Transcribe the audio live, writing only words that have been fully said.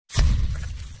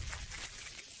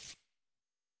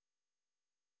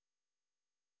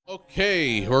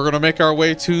Okay, we're gonna make our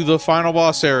way to the final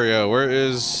boss area. Where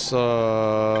is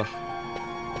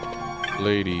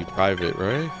lady? Private,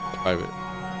 right? Private.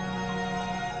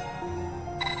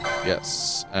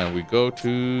 Yes, and we go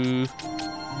to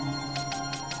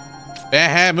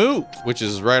Bahamut, which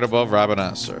is right above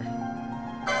Rabanasser.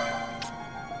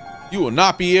 You will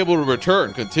not be able to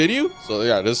return. Continue. So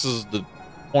yeah, this is the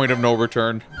point of no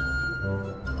return.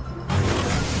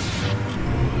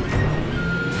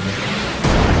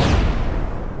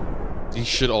 These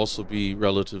should also be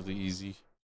relatively easy.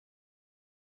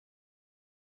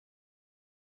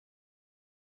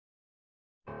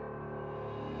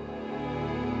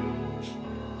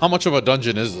 How much of a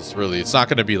dungeon is this, really? It's not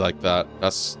going to be like that.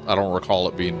 I don't recall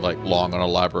it being like long and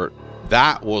elaborate.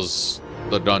 That was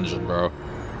the dungeon, bro.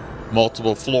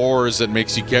 Multiple floors. It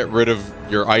makes you get rid of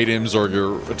your items or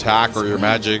your attack or your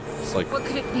magic. It's like, what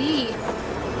could it be?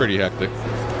 Pretty hectic.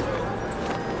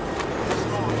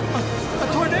 A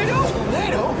tornado?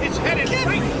 Tornado? It's headed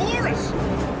right for us.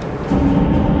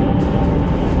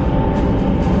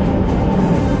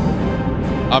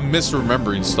 I'm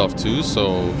misremembering stuff too,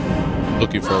 so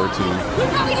looking forward to. We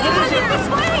gotta get out of here this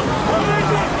way!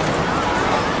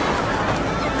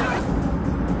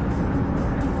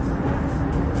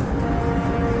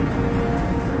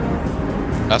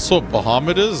 That's what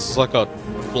Bahamut is? It's like a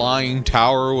flying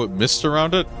tower with mist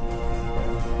around it.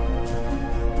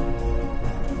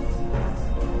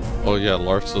 Oh yeah,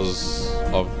 Larsa's...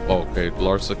 Oh, okay,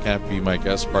 Larsa can't be my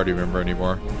guest party member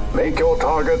anymore. Make your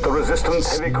target the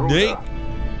Resistance heavy cruiser.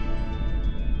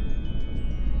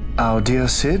 Our dear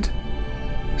Cid,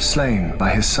 slain by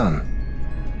his son.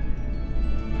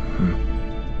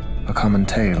 A common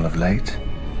tale of late.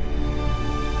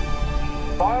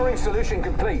 Firing solution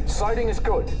complete. Sighting is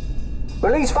good.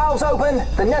 Release valves open.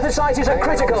 The nether sites are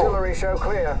critical. Auxiliary show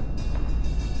clear.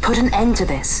 Put an end to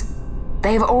this.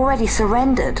 They have already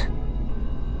surrendered.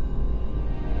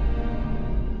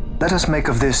 Let us make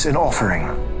of this an offering.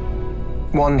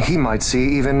 One he might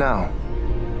see even now.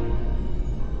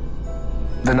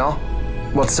 Vena,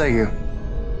 what say you?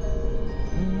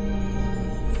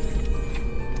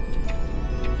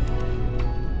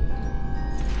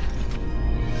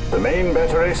 The main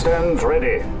battery stands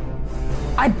ready.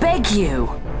 I beg you.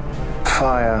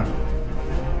 Fire.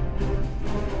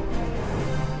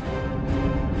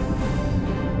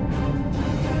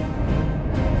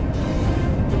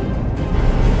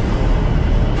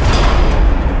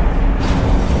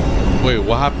 Wait,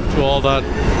 what happened to all that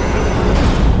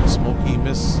smoky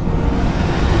mist?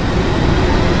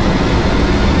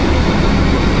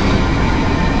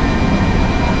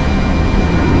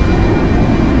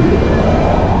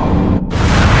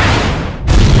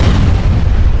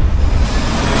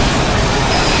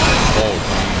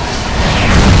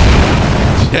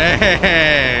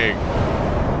 Dang!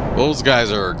 Those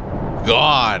guys are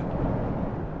gone.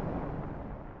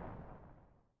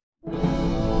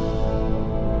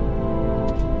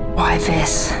 Why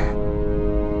this?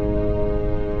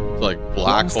 It's like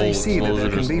black Once hole they see that there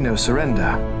explosions. can be no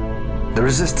surrender, the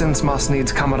Resistance must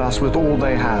needs come at us with all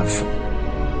they have.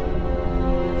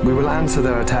 We will answer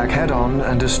their attack head-on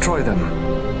and destroy them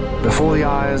before the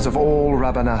eyes of all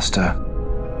Rabanastre.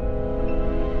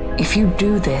 If you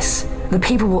do this, the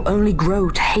people will only grow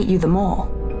to hate you the more.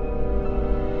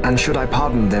 And should I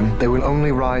pardon them, they will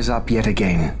only rise up yet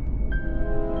again.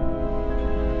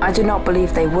 I do not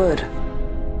believe they would.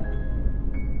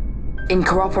 In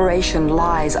cooperation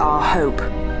lies our hope.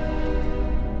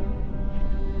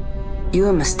 You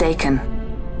are mistaken.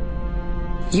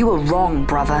 You are wrong,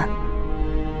 brother.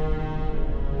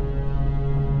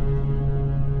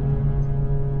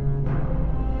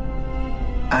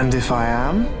 And if I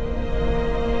am?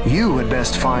 You had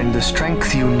best find the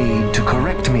strength you need to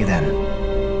correct me then.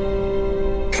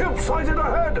 Ship sighted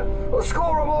ahead! A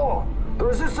score or more! The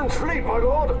Resistance fleet, my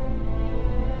lord!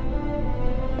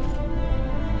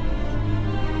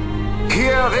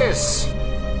 Hear this!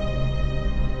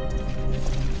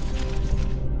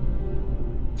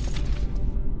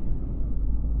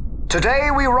 Today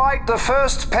we write the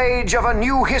first page of a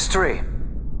new history.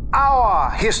 Our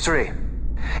history.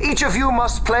 Each of you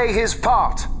must play his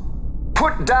part.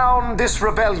 Put down this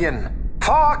rebellion.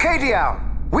 For Arcadia,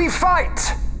 we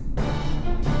fight!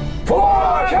 For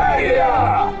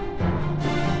Arcadia!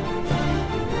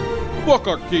 Fuck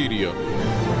Arcadia.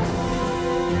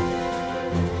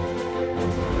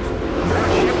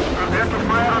 Prepare to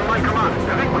fire on my command.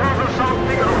 Heavy cruiser South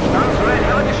Figaro stands ready.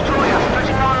 Our destroyer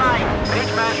stretching our line.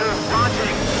 Page measure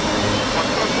launching.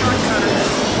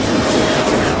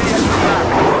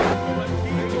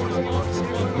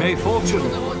 May fortune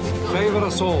favor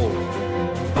us all.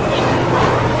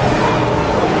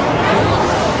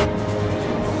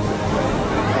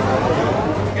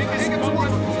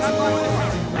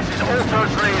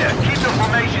 First leader, keep the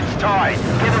formations tight.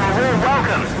 Give them a warm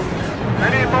welcome. They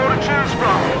need more to choose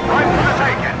from. Right for the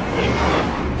taking.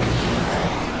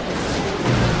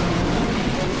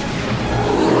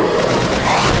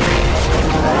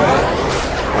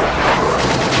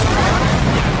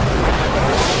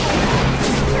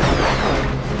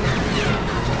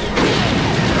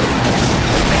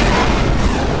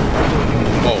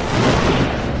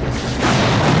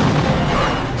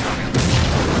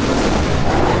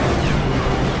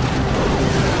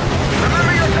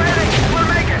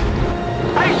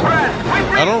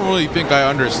 I don't really think I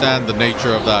understand the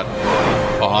nature of that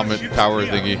Bahamut power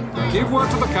thingy. Give word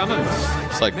to the cannons.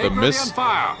 It's like the mist.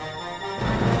 Fire.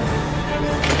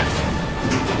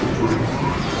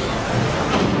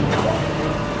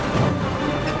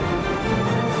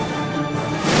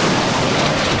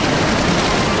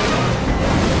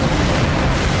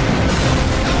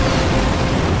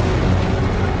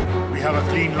 We have a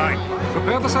clean line.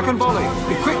 Prepare the second volley.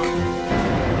 Be quick.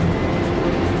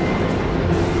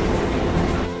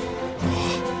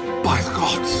 By the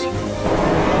gods.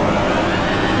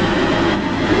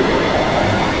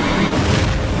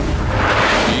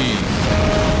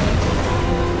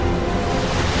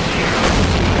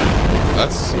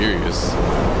 That's serious.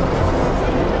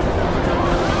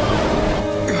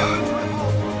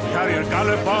 Carrier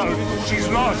Galipal, she's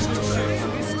lost.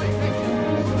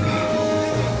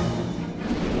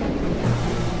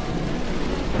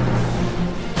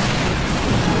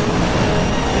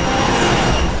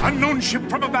 Unknown ship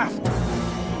from abaft.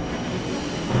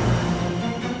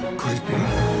 Could it be?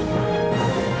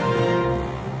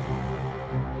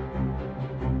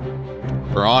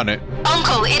 We're on it.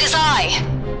 Uncle, it is I.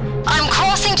 I'm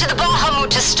crossing to the Bahamut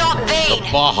to stop Vane. The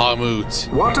Bahamut.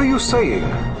 What are you saying?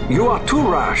 You are too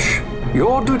rash.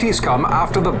 Your duties come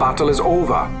after the battle is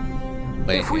over.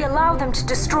 If we allow them to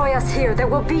destroy us here, there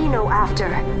will be no after.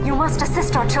 You must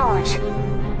assist our charge.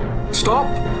 Stop!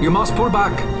 You must pull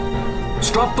back.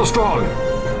 Stop the strong.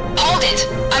 Hold it!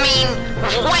 I mean,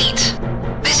 wait!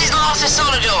 This is Larsa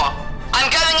Solidor. I'm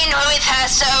going in with her,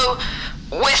 so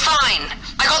we're fine.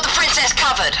 I got the princess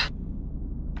covered.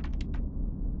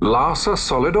 Larsa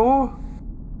Solidor?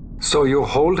 So you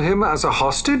hold him as a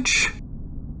hostage?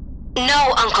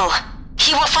 No, Uncle.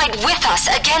 He will fight with us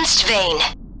against Vane.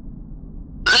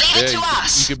 Leave it to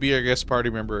us. You could be our guest party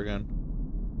member again.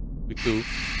 We cool.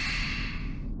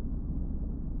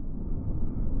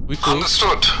 We cool.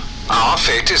 Understood. Our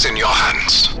fate is in your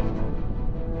hands.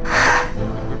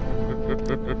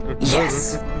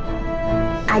 Yes.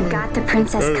 I got the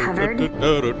princess covered.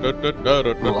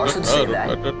 Well, I should say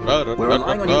that. We're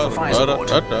relying on you for fire support.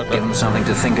 Give them something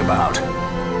to think about.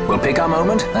 We'll pick our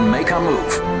moment and make our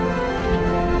move.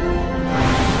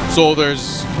 So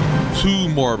there's 2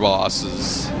 more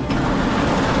bosses.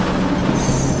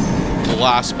 The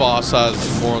last boss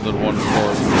has more than 1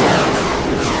 form.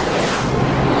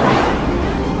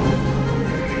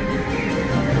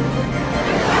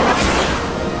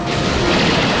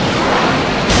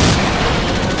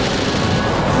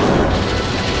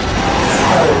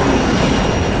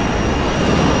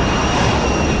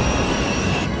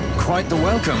 Quite the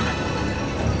welcome.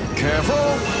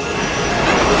 Careful.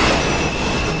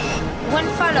 One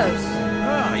follows.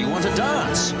 Ah, you want to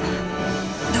dance?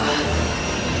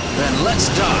 Then let's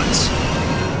dance.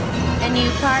 A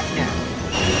new partner.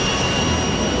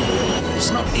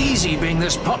 It's not easy being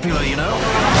this popular, you know.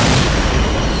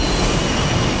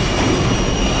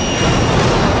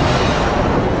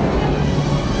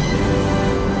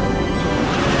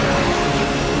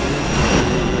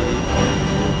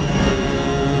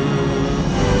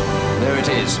 There it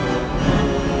is.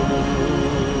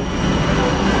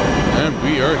 And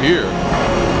we are here.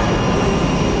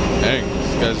 Dang,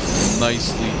 this guy's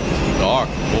nicely dark.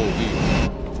 Holy.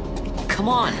 Come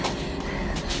on.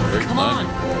 Very Come on.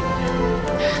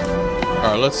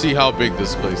 Alright, let's see how big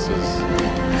this place is.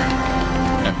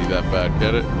 Can't be that bad,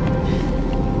 get it?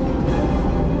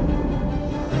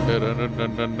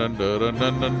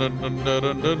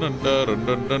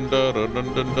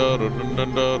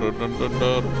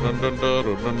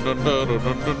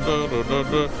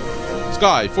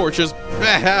 Sky Fortress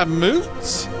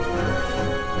Bahamut.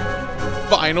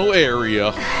 Final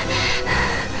area.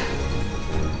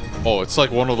 Oh, it's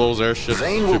like one of those airships.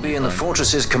 Vane will be in the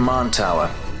fortress's command tower.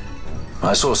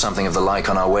 I saw something of the like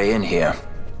on our way in here.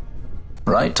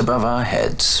 Right above our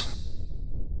heads.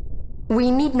 We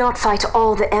need not fight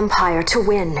all the Empire to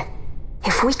win.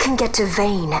 If we can get to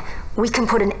Vane, we can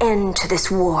put an end to this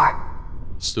war.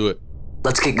 Let's do it.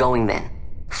 Let's get going then.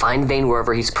 Find Vane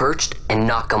wherever he's perched and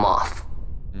knock him off.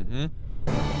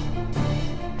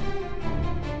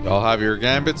 Y'all have your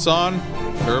gambits on,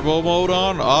 turbo mode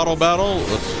on, auto battle.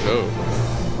 Let's go.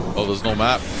 Oh, there's no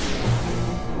map.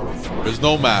 There's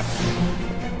no map.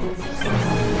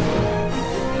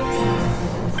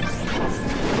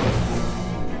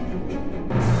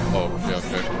 Oh, okay,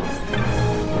 okay.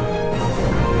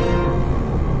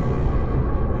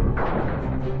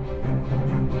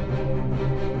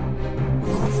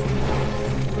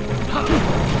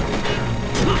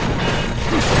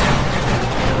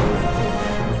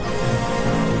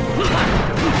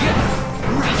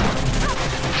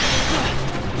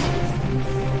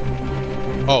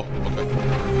 Oh, okay.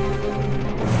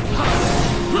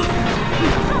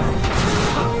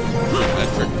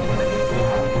 Metric.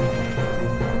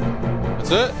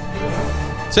 That's it.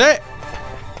 That's it.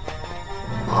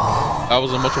 That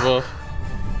wasn't much of a...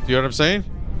 You know what I'm saying?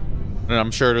 And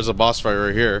I'm sure there's a boss fight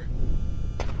right here.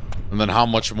 And then how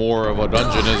much more of a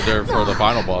dungeon is there for the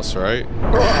final boss, right?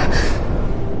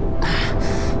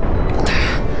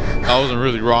 I wasn't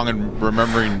really wrong in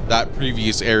remembering that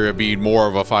previous area being more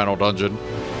of a final dungeon.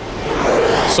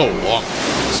 So long.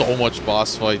 So much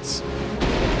boss fights.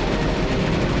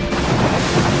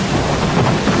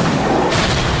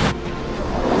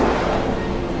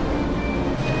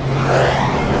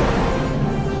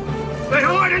 They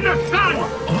hide in the sun!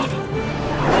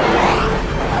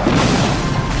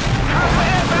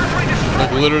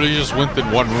 Like literally just went in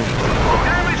one room.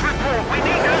 Damage report. We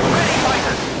need those ready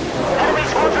fighters. Enemy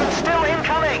squadron still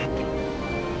incoming.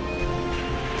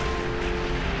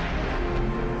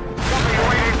 What are you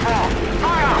waiting for?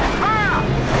 Fire! Fire!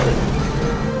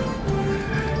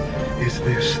 Is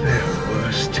this their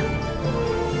worst?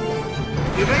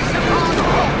 Evasive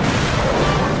hardcore!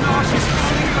 Gosh, he's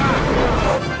falling back!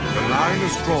 The line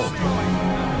is drawn.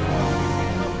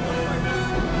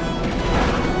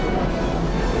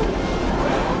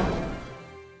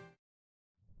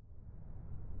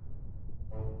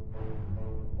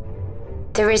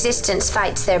 The Resistance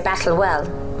fights their battle well.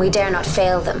 We dare not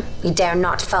fail them. We dare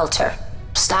not falter.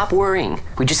 Stop worrying.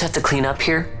 We just have to clean up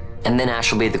here, and then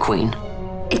Ash will be the queen.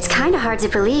 It's kind of hard to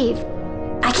believe.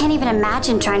 I can't even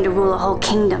imagine trying to rule a whole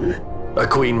kingdom. A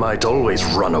queen might always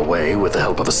run away with the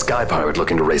help of a sky pirate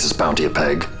looking to raise his bounty a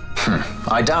peg.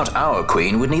 I doubt our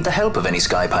queen would need the help of any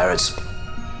sky pirates.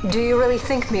 Do you really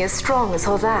think me as strong as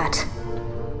all that?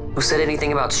 Who said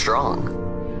anything about strong?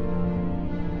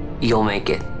 You'll make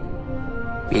it.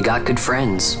 You got good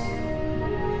friends.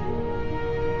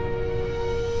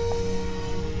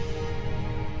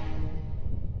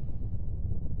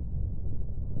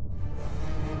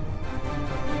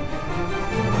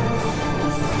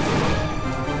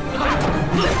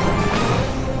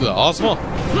 The Ozma?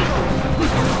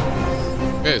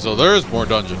 Okay, so there is more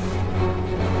dungeon.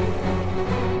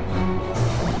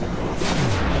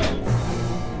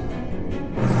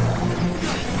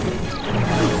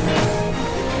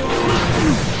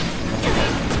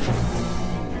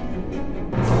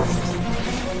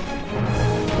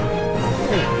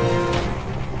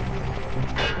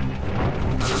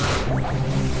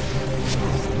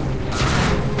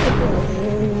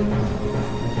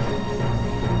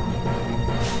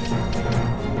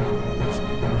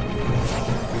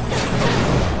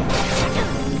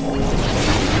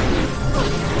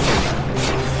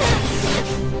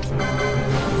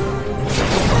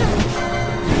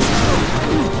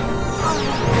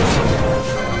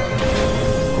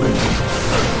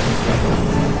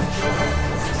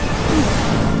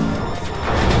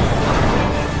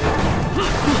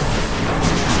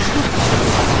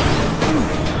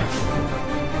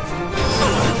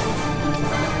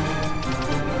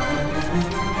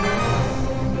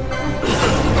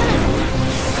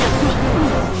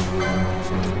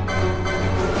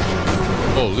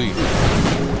 Holy.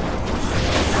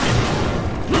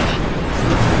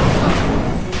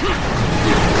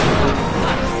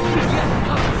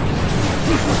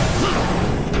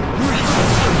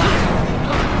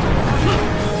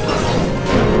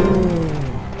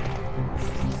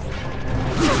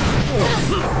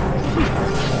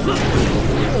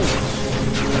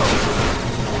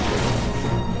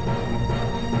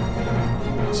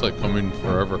 It's like coming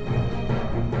forever.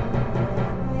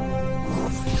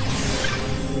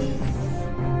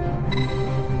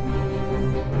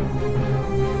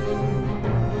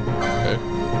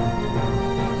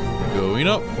 Going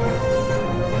up.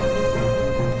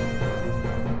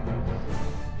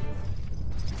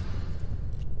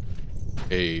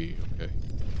 Hey, okay.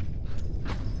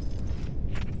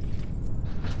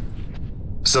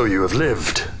 So you have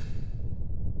lived.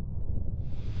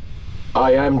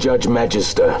 I am Judge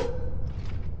Magister.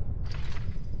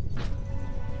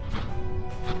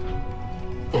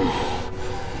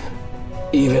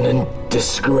 Even in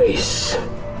disgrace.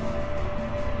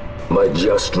 My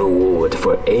just reward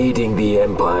for aiding the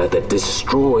empire that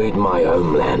destroyed my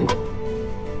homeland.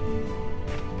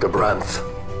 Gabranth,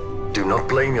 do not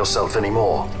blame yourself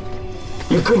anymore.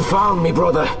 You confound me,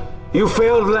 brother. You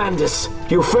failed Landis.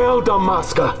 You failed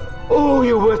Damaska. All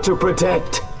you were to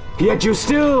protect. Yet you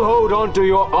still hold on to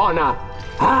your honor.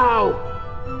 How?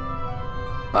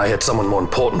 I had someone more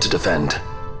important to defend.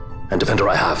 And defender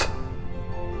I have.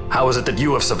 How is it that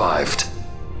you have survived?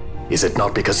 Is it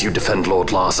not because you defend Lord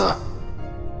Larsa?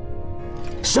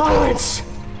 Silence!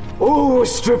 All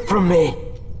was stripped from me.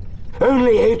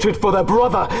 Only hatred for the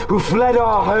brother who fled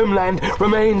our homeland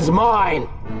remains mine.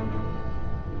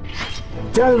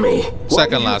 Tell me,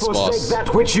 second last boss.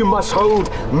 That which you must hold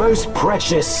most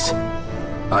precious.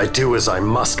 I do as I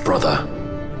must, brother.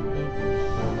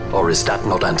 Or is that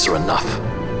not answer enough?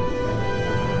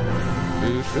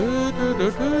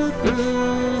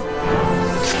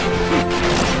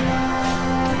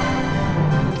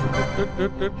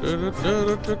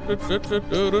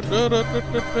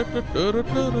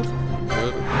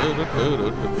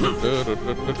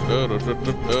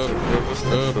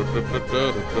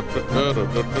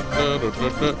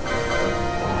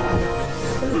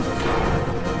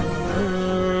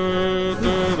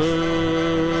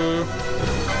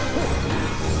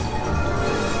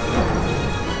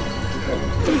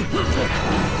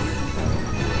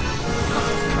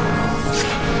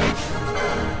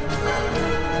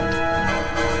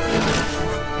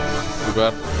 Too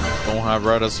bad don't have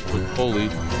Redis with Holy.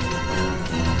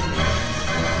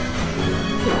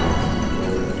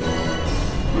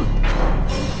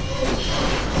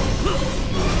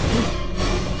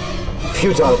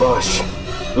 Futile Bosch.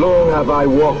 Long have I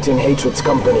walked in hatred's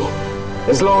company.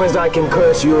 As long as I can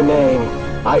curse your name,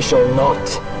 I shall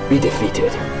not be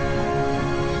defeated.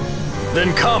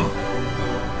 Then come!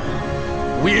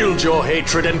 Wield your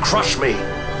hatred and crush me!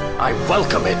 I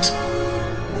welcome it!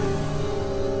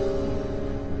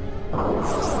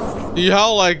 See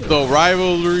how like the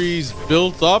rivalry's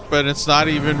built up and it's not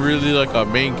even really like a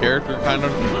main character kind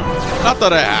of, not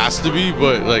that it has to be,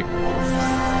 but like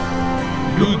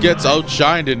who gets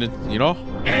outshined in it, you know?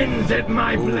 Ends at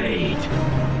my blade.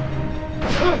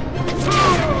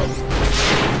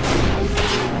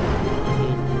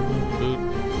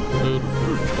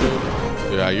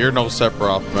 Yeah, you're no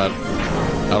Sephiroth, man.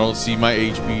 I don't see my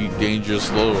HP dangerous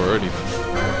low or anything.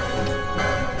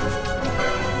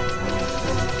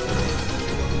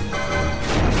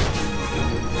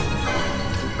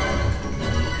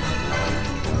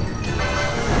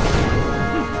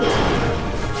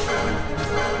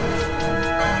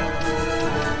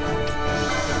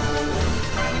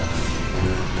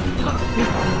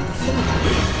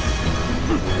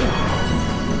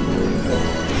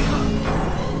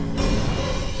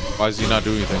 Why is he not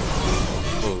doing anything?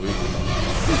 Holy.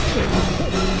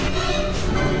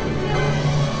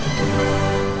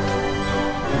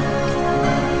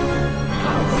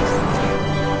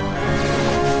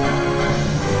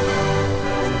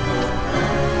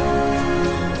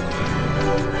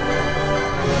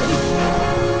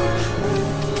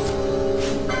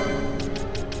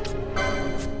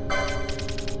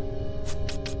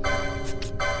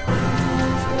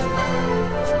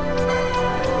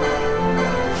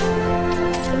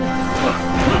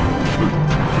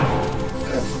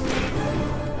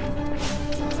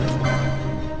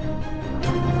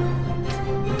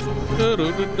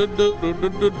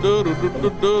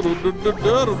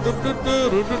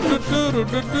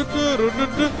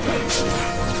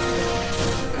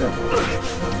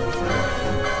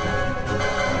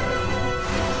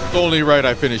 It's only right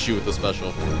I finish you with the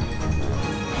special.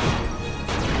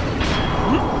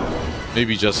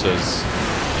 Maybe just as.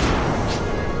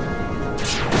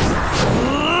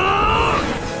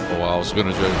 Oh wow, I was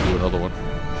gonna try to do another one.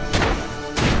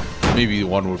 Maybe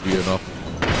one would be enough.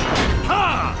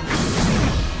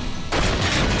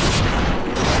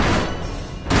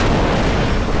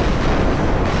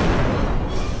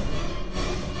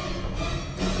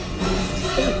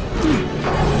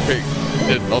 Okay,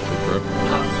 did nothing, bro.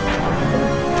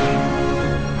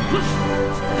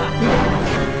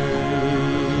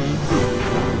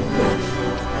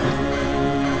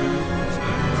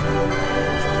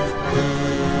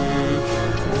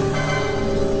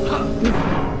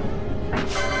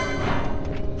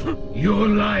 Your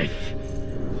life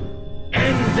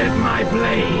ends at my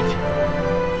blade.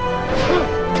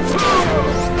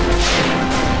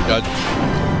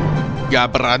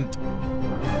 Gabrant.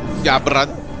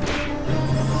 Gabrant.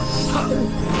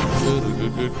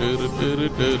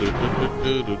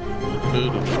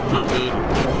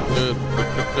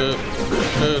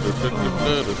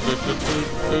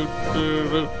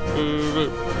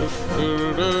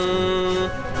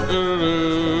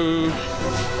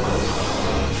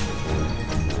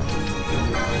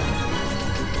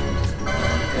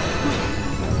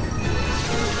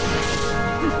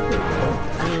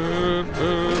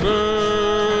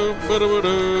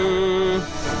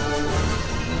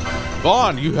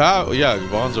 Vaughn, you have, yeah,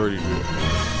 Vaughn's already here.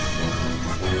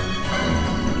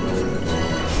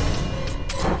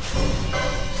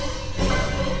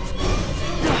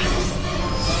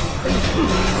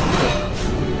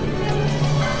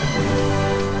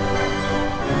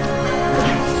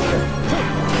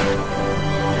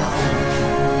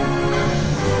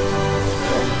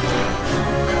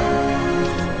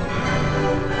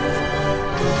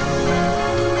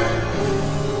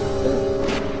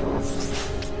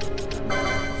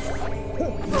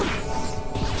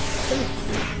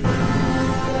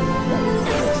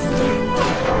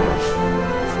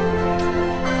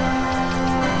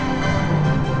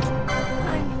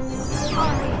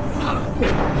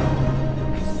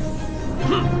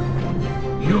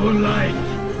 Your life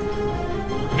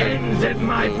ends at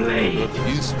my blade.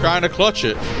 He's trying to clutch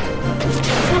it. He's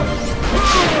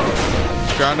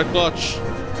trying to clutch.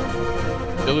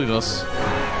 Killing us.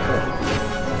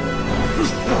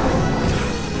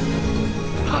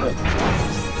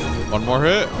 One more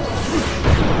hit.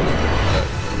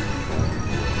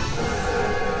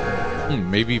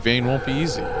 Maybe Vayne won't be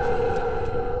easy.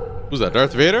 Who's that?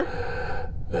 Darth Vader?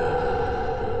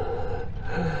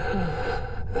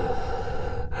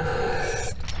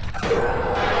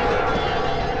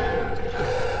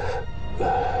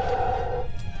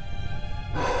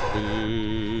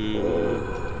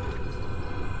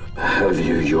 Have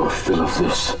you your fill of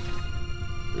this?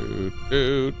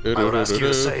 I would ask you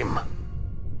the same.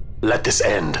 Let this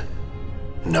end,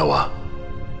 Noah.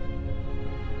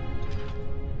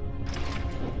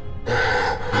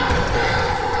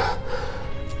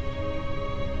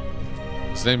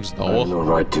 His name's I Noah. have no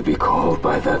right to be called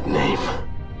by that name.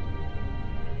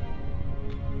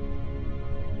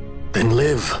 Then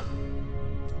live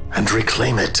and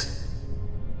reclaim it.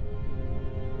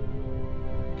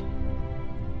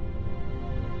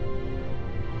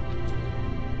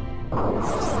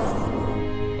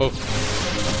 Oh.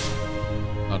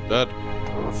 Not dead.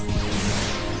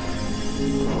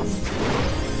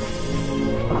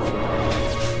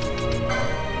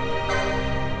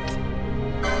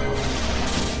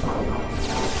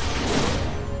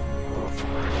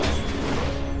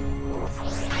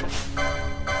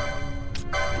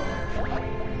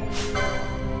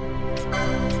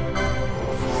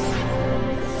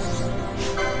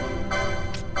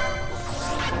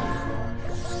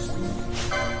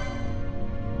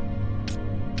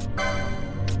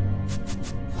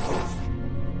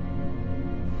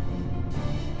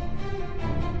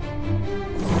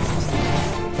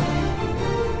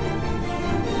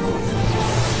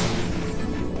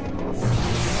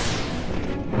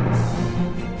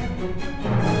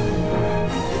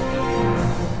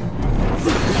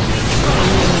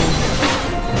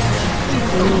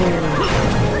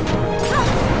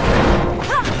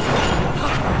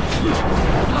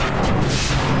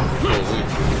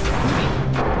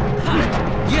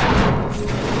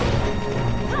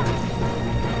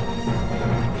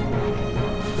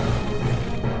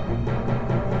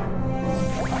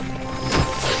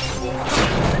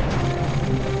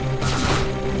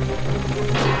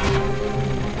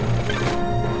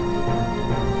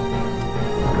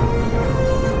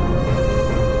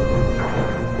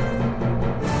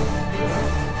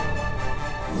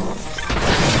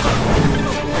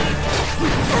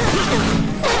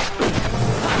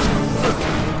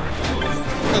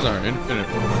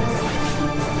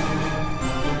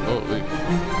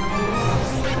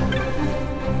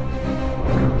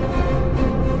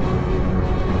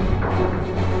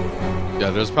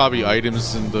 There's probably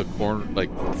items in the corner, like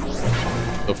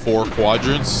the 4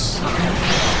 quadrants,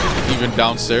 even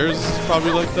downstairs. It's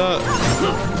probably like that.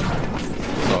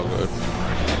 It's all good.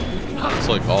 It's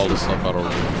like all the stuff I don't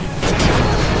really need.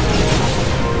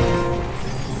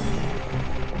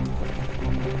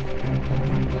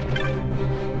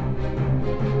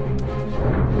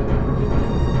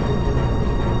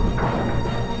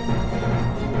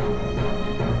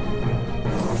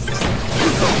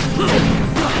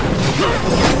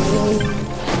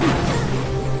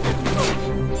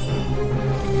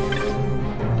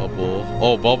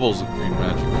 Oh, Bubble's a green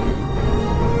magic.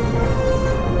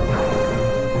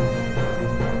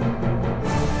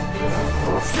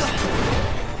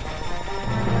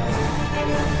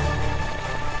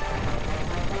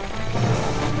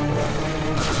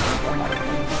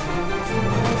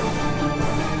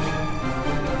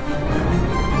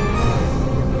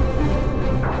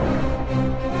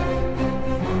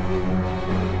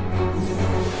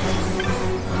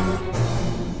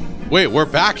 Wait, we're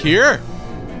back here?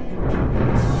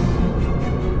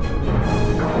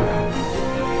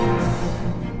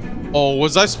 Oh,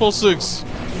 was I supposed to...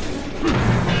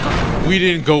 We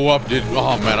didn't go up, did...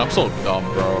 Oh, man, I'm so dumb,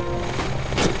 bro.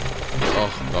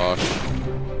 Oh, gosh.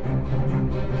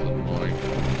 Annoying.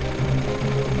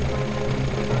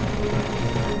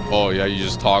 Oh, yeah, you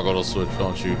just toggle the switch,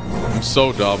 don't you? I'm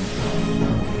so dumb.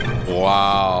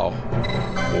 Wow.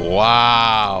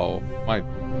 Wow. My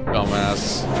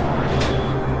dumbass.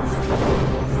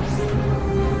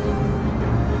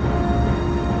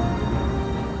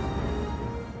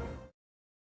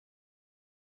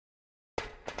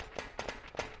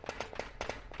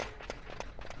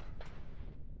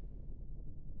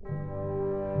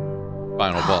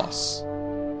 Final boss.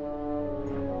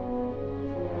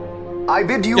 I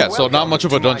bid you so not much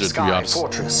of a dungeon, to be my honest.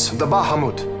 fortress, the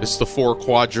Bahamut. It's the 4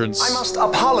 quadrants. I must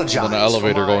apologize and an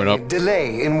elevator for going my up.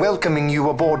 delay in welcoming you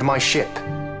aboard my ship.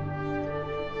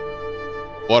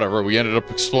 Whatever, we ended up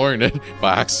exploring it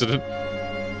by accident.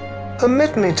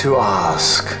 Permit me to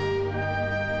ask,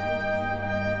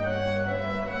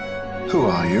 who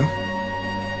are you?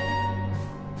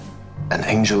 An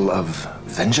angel of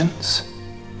vengeance?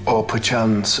 Or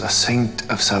perchance a saint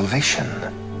of salvation?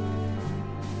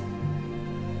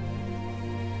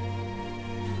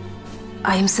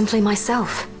 I am simply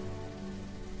myself.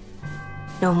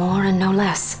 No more and no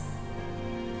less.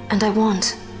 And I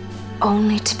want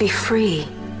only to be free.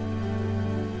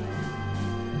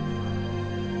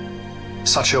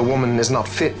 Such a woman is not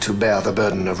fit to bear the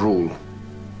burden of rule.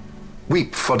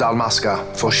 Weep for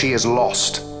Dalmasca, for she is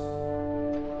lost.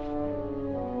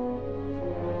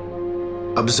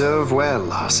 Observe well,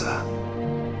 Asa.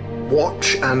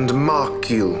 Watch and mark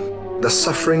you the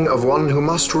suffering of one who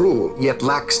must rule, yet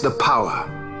lacks the power.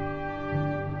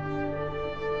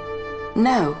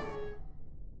 No.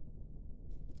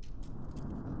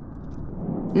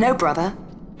 No, brother.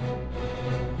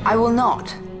 I will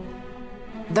not.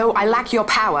 Though I lack your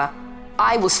power,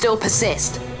 I will still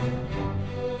persist.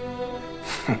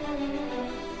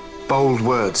 Bold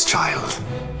words, child.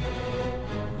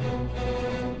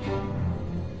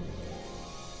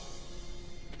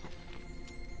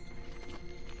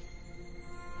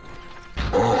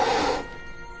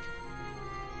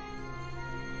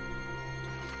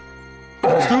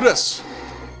 Let's do this.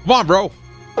 Come on, bro.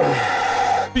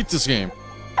 Beat this game.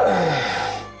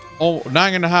 Oh,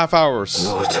 9.5 hours.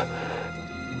 Lord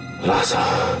Laza.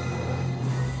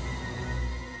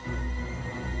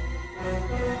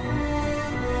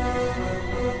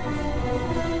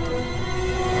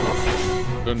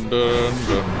 Dun dun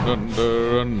dun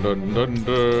dun dun dun dun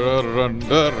dun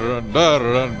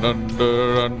dun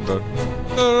dun dun.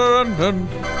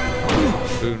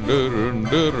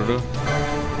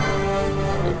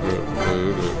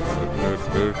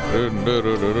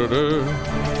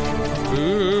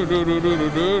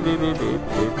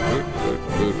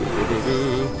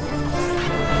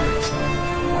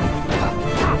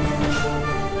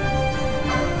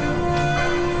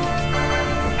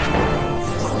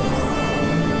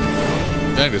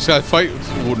 Dang, this guy fight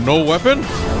with no weapon?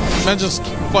 Man just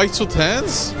fights with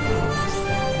hands?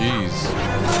 Jeez.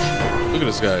 Look at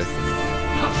this guy.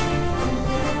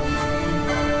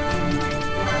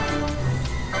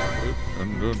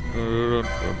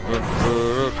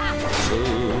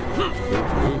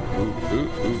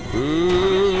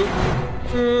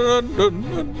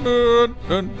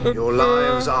 Your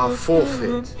lives are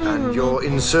forfeit, and your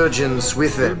insurgents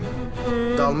with them.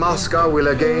 Dalmasca will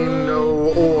again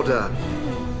know order.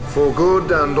 For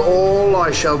good and all,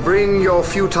 I shall bring your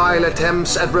futile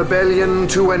attempts at rebellion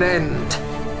to an end.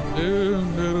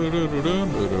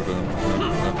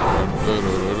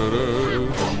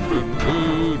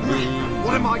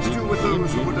 What am I to do with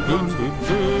those who would oppose me?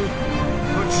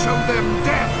 But show them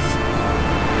death!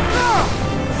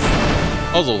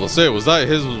 I was about to say, was that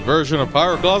his version of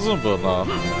Pyroclasm? But nah.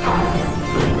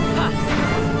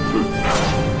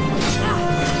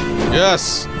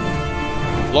 Yes!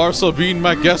 Larsa being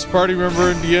my guest party member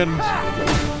in the end.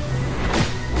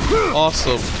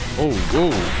 Awesome. Oh,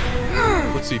 whoa.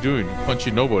 What's he doing?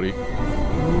 Punching nobody.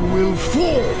 Will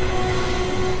fall!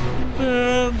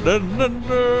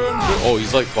 Oh,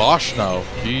 he's like Bosch now.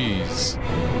 Jeez.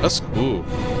 That's cool.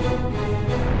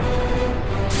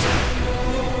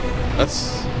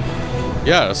 That's...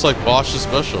 Yeah, it's like Bosch's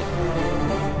special.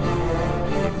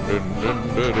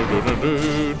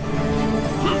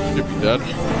 Should be dead.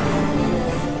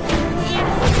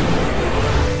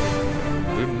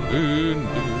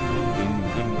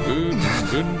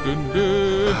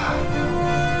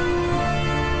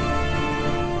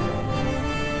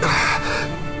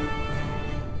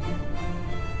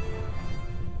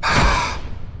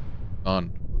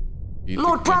 Done.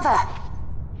 Lord Brother!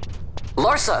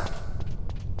 Larsa!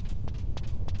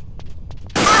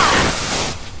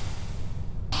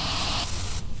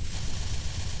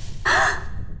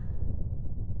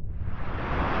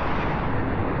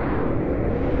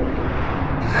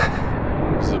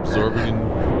 He's absorbing.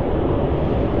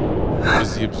 What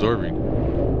is he absorbing?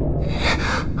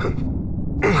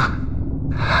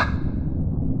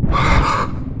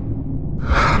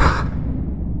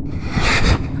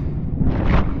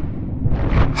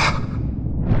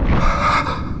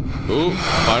 Ooh,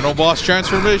 final boss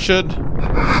transformation.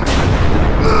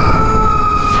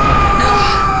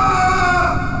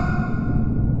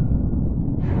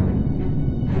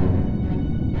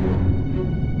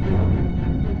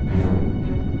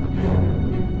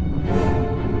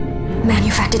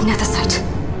 Manufactured nethicite.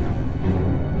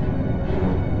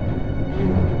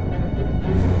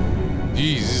 Jeez,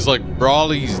 he's like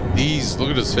Brawly's D's. Look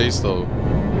at his face though.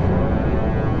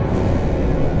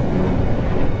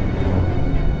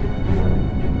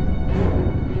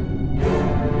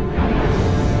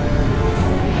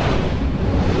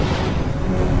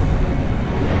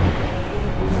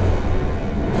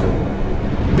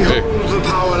 Behold the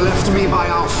power left me by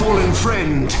our fallen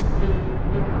friend.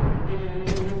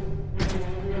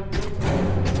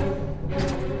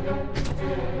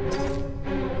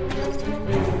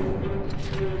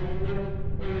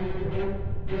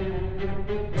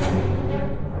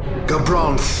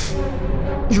 Gabranth,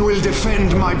 you will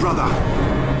defend my brother.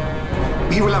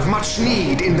 He will have much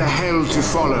need in the hell to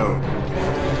follow.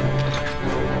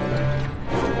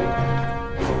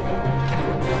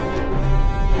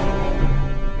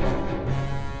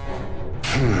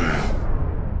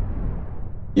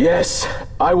 Yes,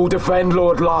 I will defend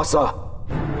Lord Larsa.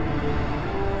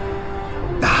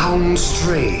 The hound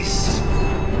strays.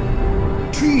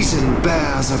 Treason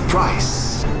bears a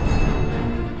price.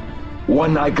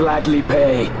 One I gladly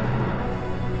pay.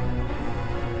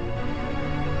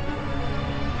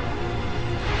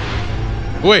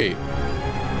 Wait.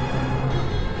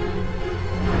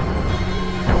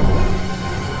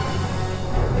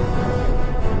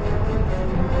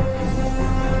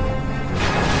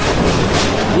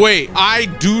 Wait, I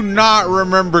do not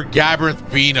remember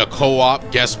Gabrinth being a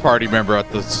co-op guest party member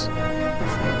at this.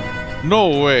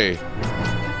 No way.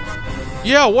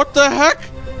 Yeah, what the heck?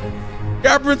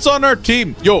 Gabrinth's on our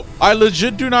team. Yo, I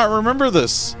legit do not remember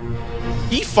this.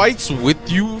 He fights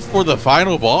with you for the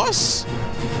final boss?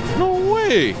 No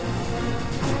way.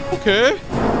 Okay.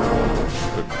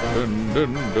 Dun,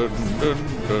 dun, dun, dun,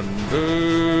 dun,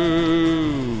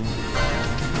 dun.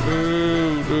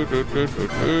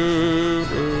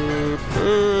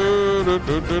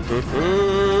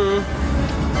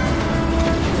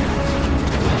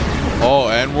 Oh,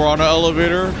 and we're on an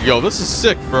elevator? Yo, this is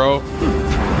sick, bro.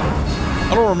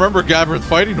 I don't remember Gabrinth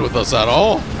fighting with us at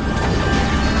all.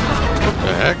 What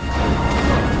the heck?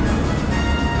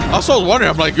 Also, I was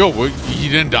wondering, I'm like, yo, he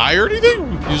didn't die or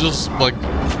anything? He's just like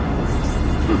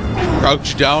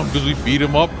crouched down because we beat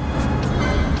him up.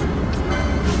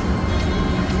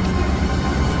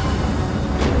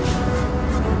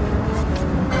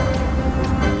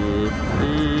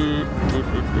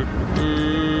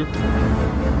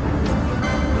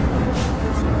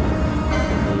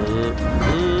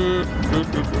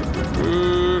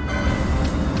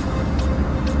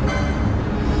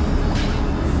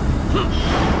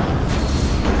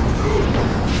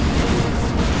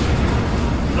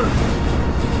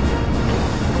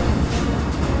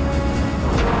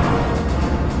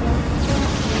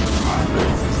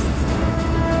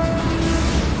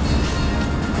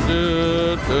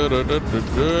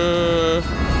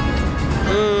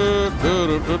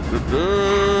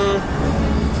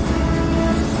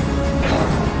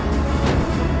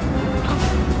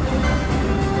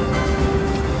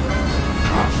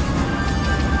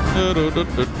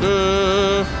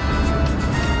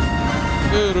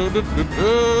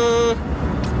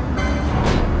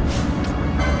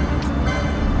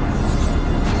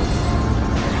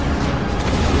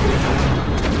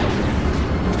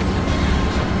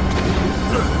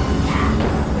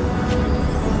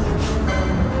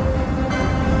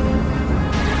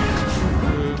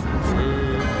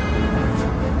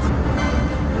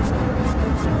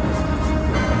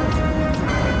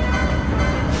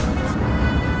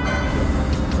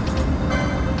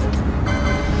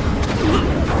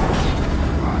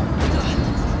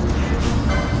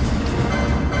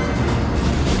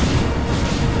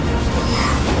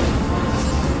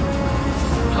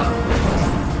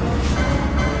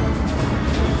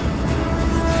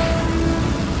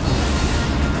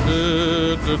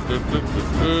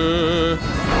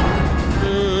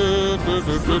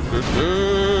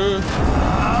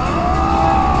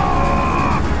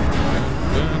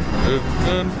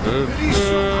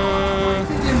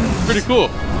 Pretty cool.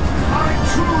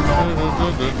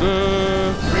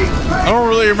 I don't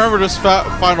really remember this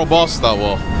final boss that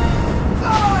well.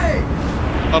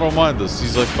 I don't mind this.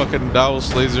 He's like fucking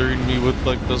Daos lasering me with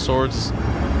like the swords,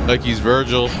 like he's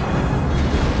Virgil.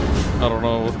 I don't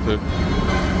know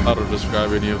how to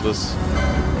describe any of this.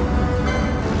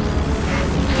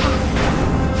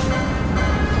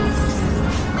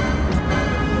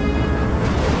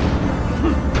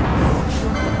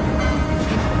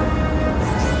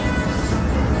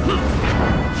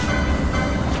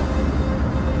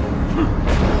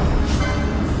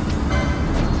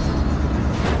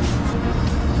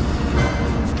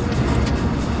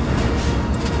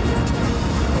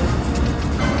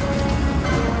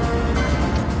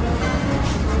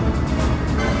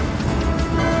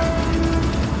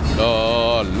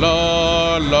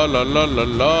 La la la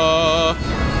la.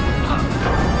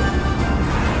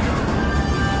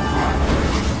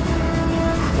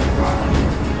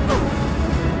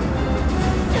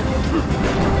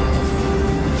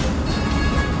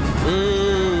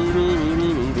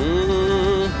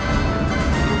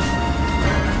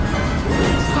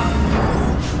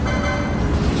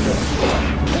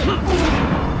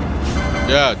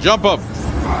 Yeah, jump up.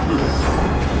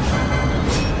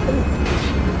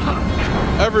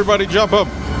 Everybody jump up.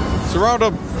 Surround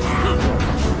him.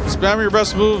 Spam your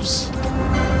best moves.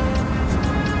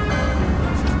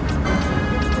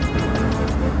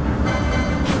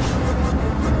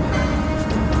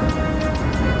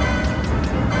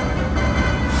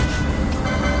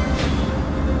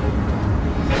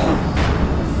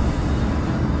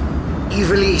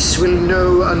 Ivalice will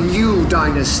know a new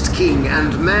dynast king,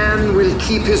 and man will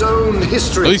keep his own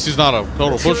history. At least he's not a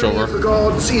total pushover. The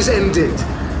gods is ended.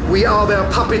 We are their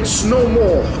puppets no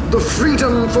more. The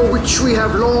freedom for which we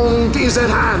have longed is at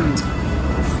hand.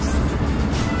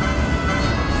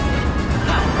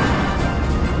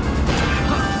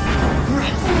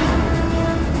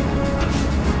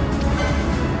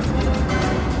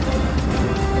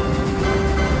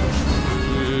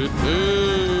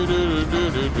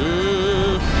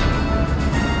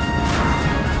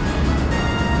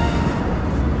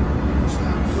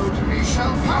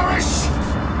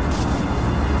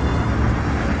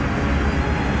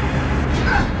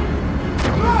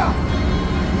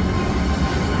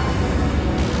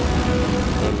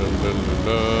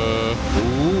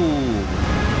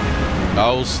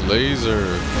 Laser.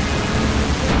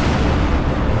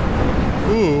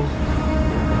 Ooh.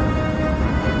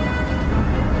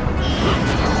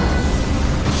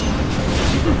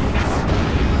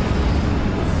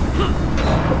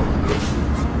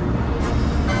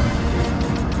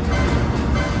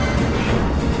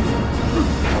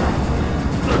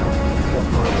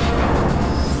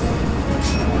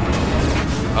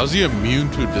 How's he immune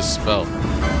to dispel?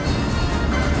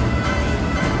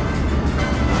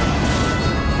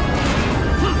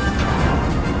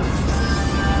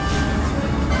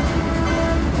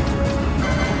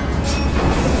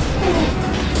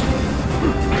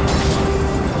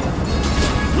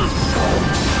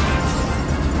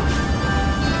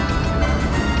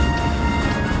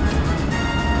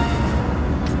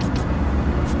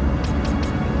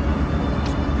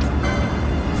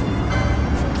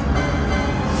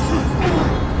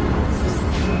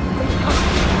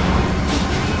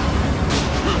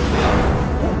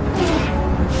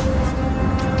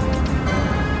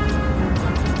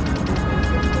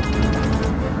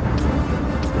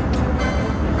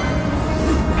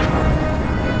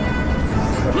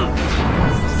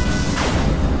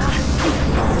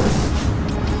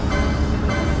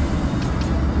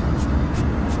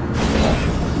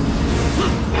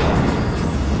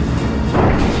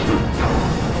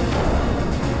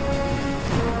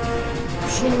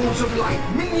 Swords of light,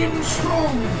 minions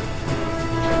strong.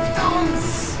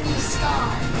 Dance in the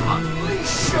sky,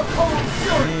 unleash your cold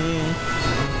fury.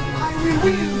 I will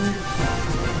wield you.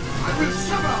 I will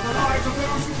sever the lives of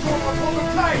those who fall upon the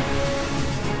plane.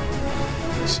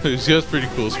 So he has pretty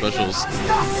cool specials.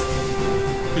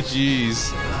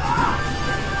 Jeez.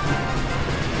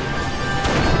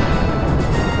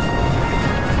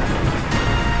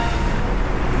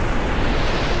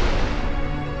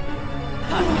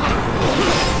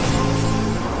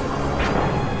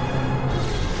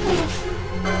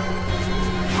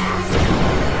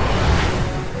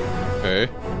 Okay.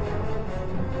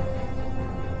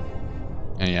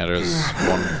 And yeah, there's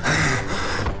one.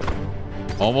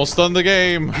 Almost done the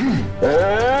game.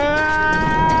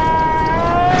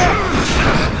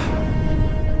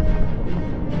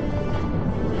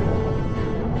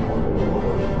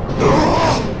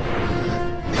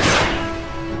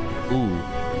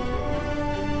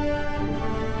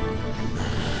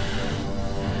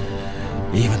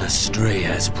 stray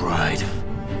has pride.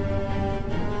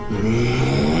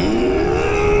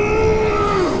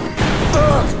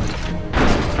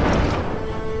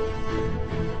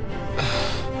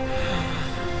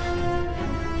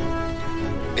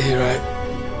 Here I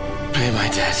pay my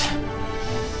debt.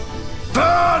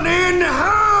 Burn in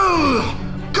hell!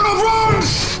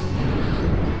 Goblins!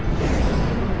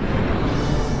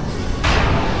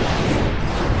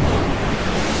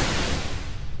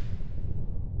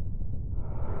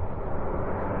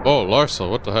 Oh, Larsa,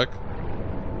 what the heck?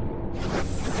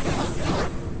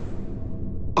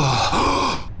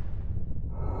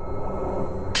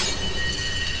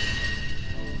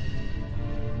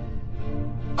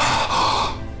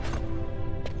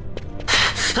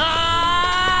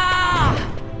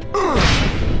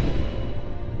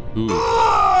 Ooh.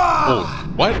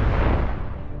 Oh, what?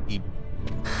 He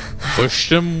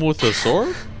pushed him with a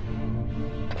sword?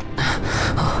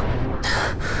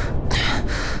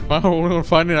 I'm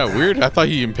finding that weird. I thought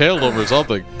he impaled him or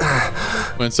something.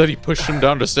 But instead he pushed him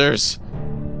down the stairs.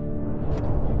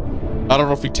 I don't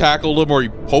know if he tackled him or he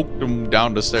poked him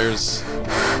down the stairs.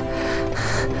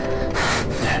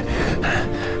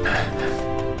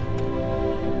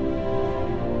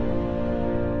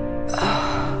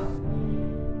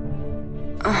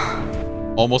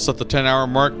 Almost at the 10-hour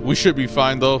mark. We should be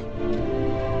fine though.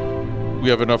 We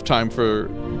have enough time for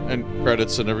end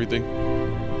credits and everything.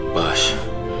 Bash,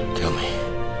 tell me,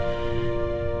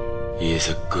 he is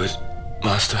a good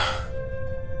master?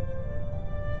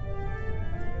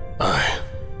 Aye.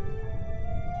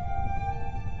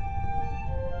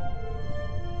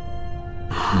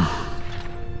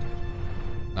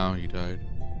 Now he died.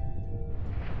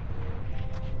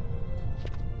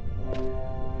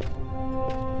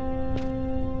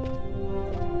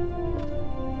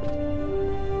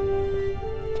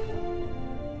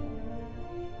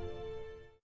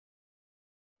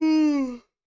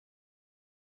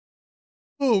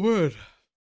 Oh man.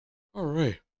 All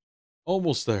right.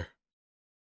 Almost there.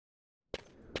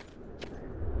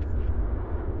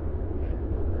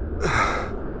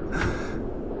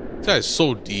 This guy's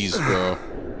so dazed, bro.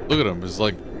 Look at him. His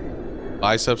like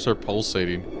biceps are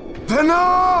pulsating.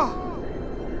 Venna!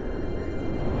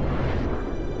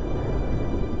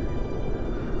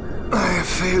 I have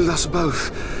failed us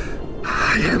both.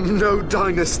 I am no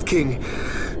Dynast king.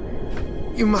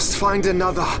 You must find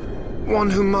another.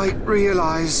 One who might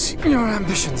realize your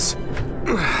ambitions.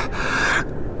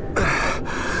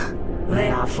 They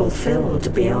are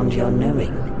fulfilled beyond your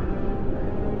knowing.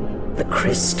 The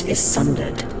Christ is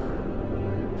sundered.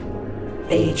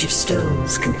 Age of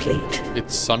Stones complete.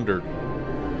 It's sundered.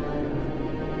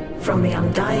 From the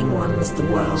Undying Ones, the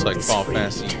world it's like is Final freed.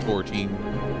 Fantasy 14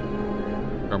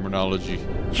 terminology.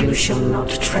 You shall not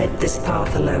tread this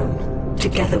path alone.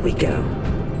 Together we go.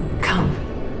 Come.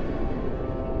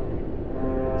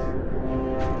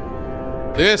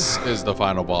 This is the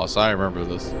final boss. I remember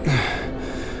this.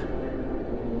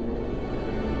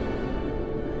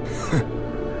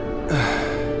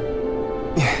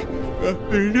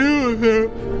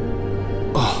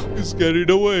 Oh, he's getting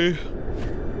away.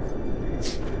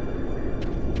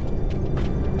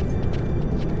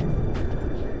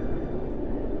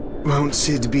 Won't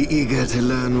Sid be eager to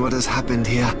learn what has happened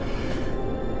here?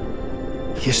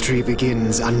 History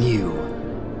begins anew.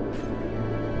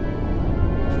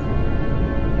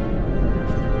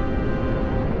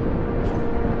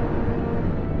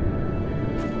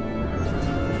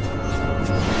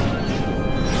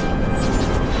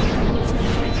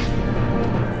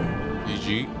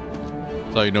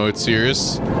 That's how you know it's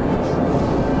serious.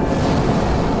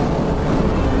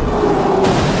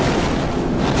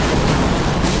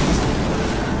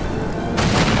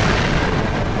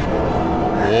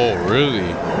 Whoa,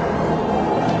 really?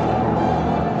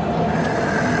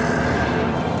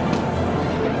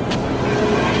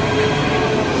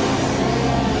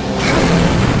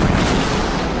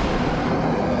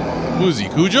 Who's he,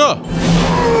 Kuja?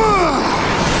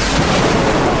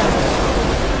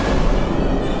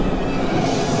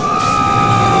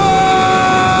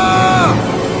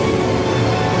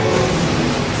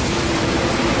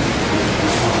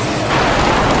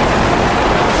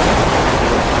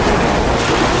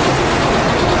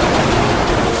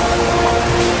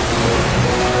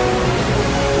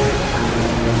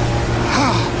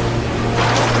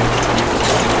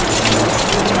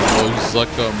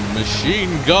 Like a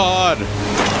machine god.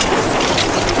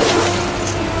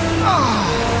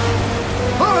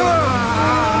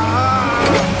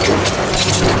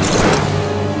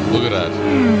 Look at that.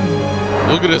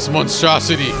 Look at this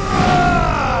monstrosity.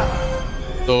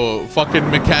 The fucking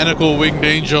mechanical winged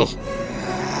angel.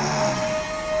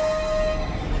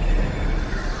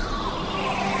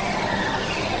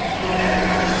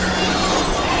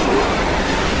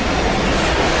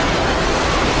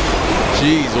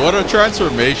 Jeez, what a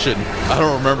transformation. I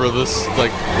don't remember this,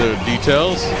 like, the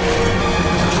details.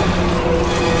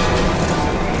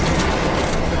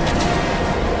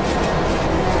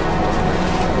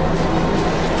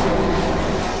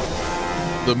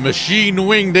 The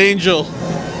machine-winged angel.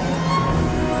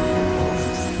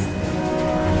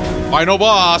 Final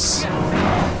boss.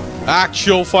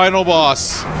 Actual final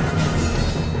boss.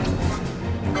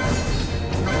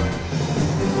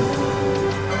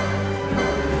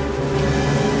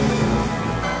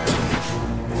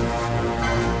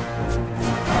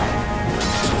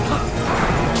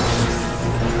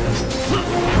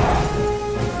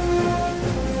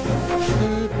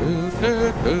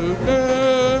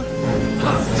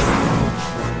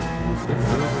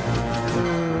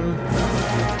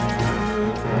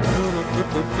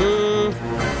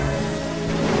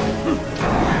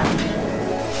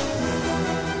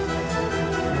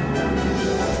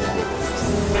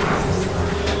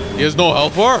 He has no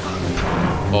health bar?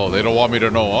 Oh, they don't want me to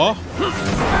know,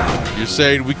 huh? You're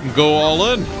saying we can go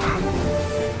all in?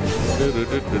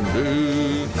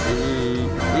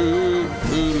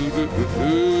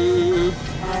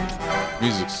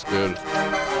 Music's good.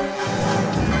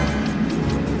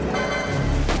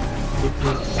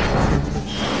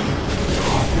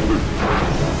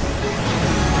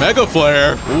 Mega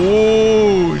Flare?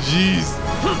 Ooh, jeez.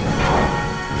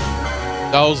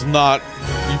 That was not...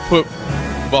 You put...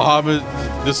 Bahamut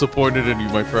disappointed in you,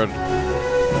 my friend.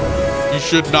 You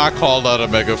should not call that a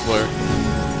Mega Flare.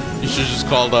 You should just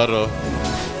call that a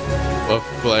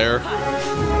flare.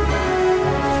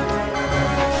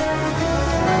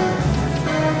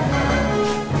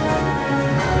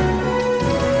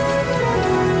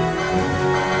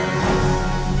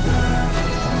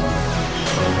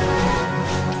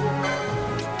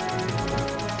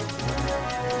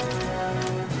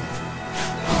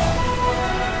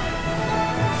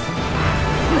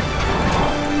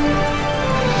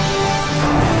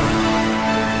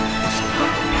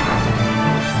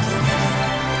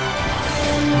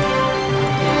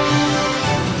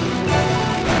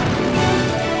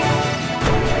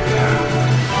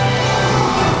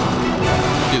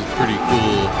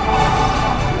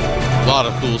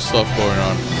 Cool stuff going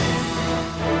on.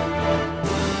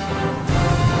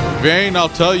 Vayne, I'll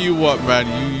tell you what, man,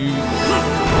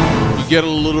 you get a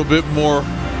little bit more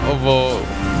of a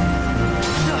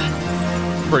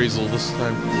appraisal this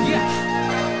time. Yeah.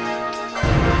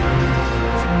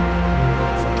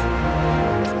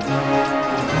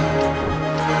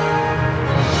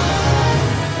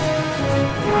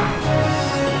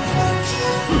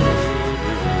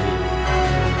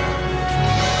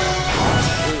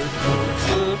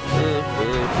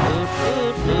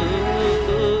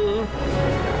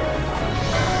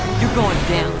 Going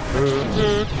down.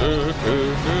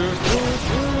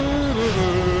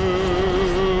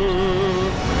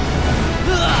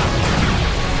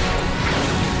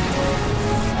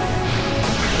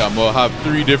 I'm gonna have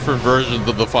 3 different versions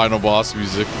of the final boss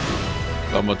music.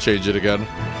 I'm gonna change it again.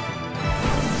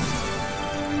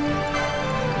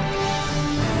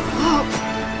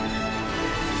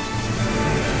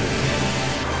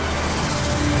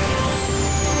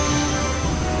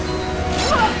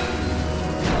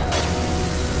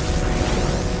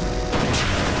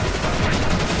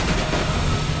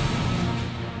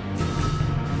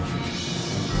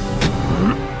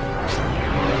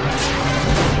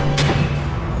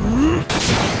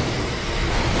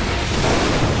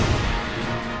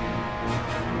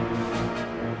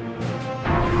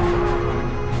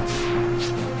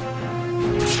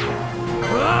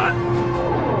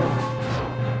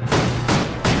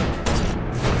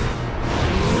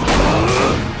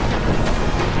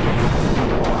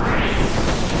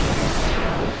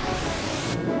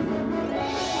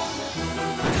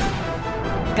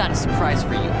 Got a surprise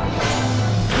for you.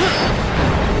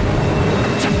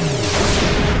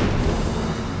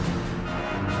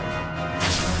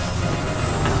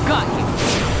 I've got you.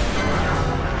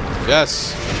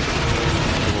 Yes.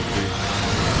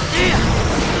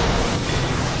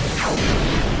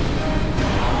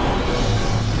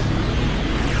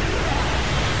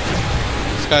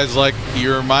 This guy's like, he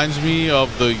reminds me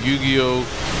of the Yu-Gi-Oh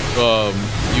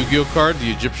card,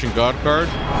 the Egyptian God card,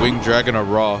 Winged Dragon of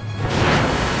Ra.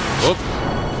 Whoop.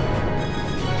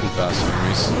 Too fast for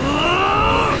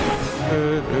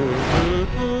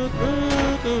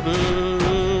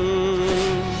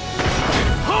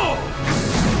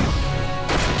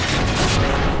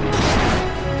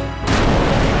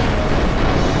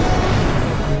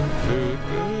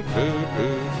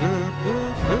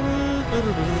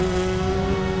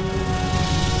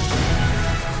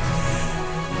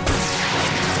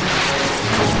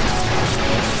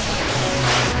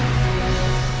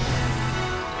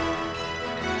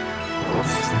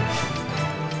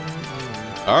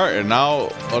All right, and now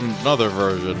another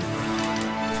version.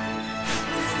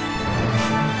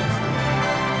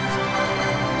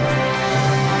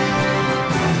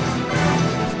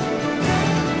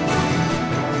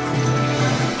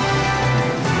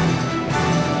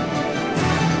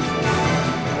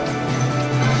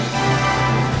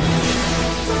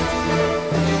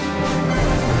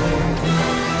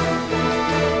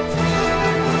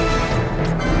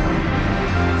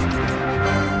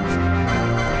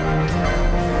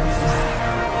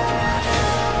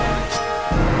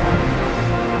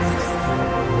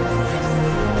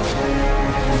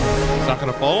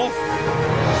 Gonna fall?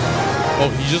 Oh,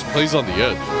 he just plays on the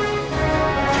edge.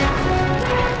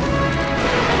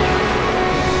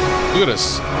 Look at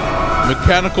this.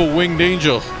 Mechanical winged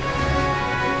angel. Ooh.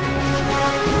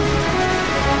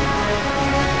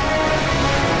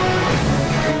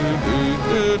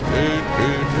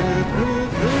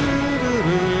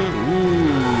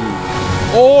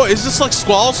 Oh, is this like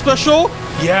Squall special?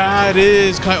 Yeah, it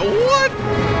is. Kind of, what?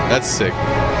 That's sick.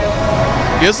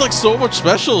 He has like so much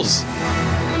specials.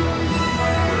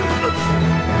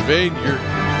 Vane, you're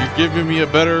giving me a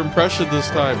better impression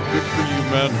this time. Good for you,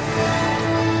 man.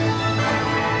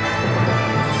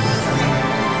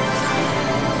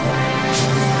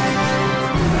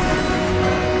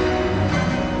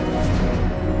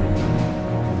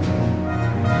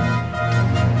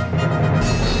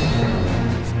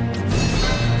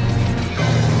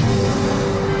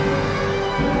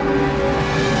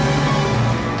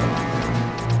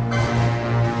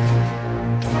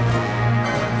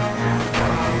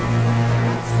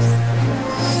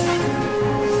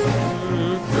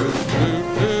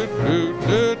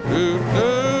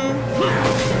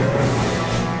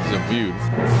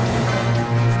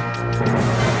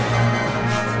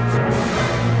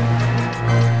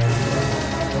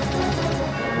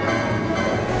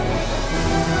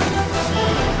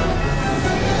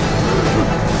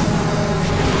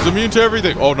 Immune to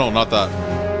everything. Oh no, not that.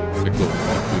 Okay, cool.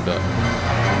 I'll do that.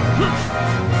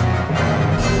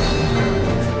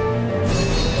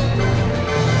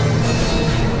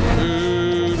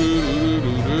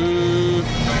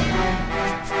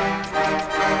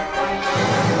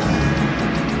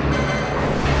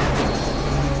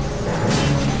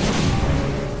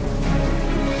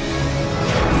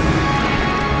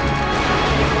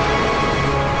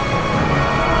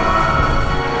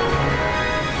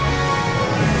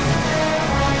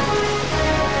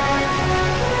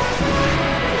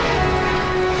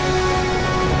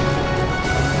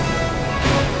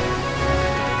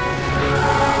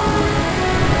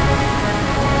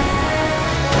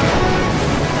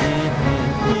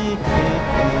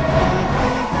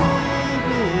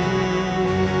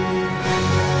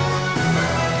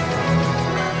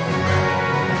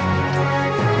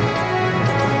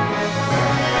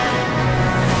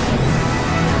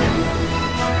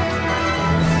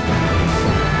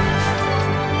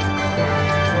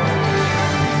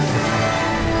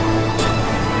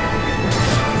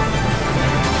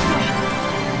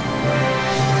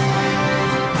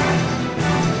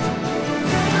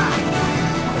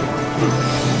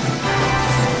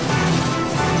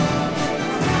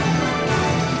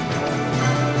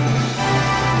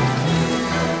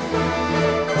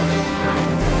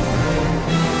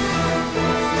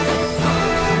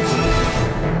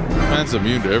 Man's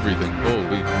immune to everything.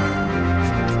 Holy.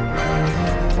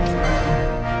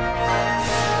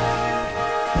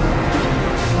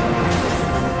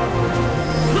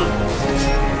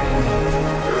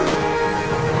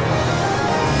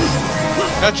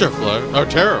 Petrify or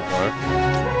Terrify.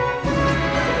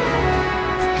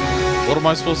 What am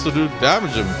I supposed to do to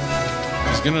damage him?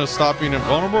 He's gonna stop being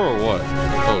invulnerable or what?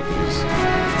 Oh jeez.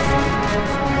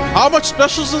 How much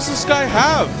specials does this guy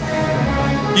have?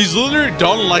 He's literally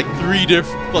done like 4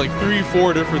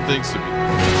 different things to me.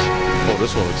 Oh,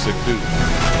 this one looks sick too.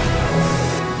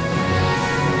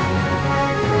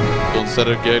 So instead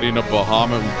of getting a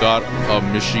Bahamut, we got a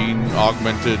machine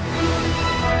augmented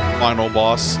final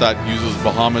boss that uses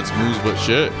Bahamut's moves, but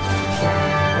shit.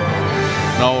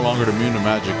 No longer immune to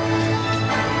magic.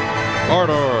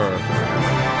 Harder.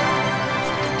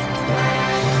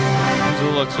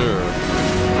 Use elixir.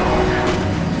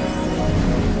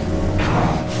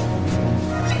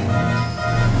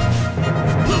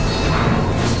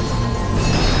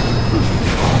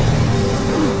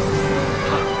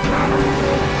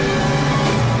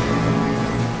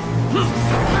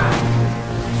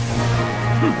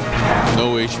 No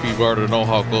HP bar to know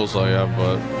how close I am,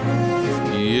 but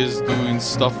he is doing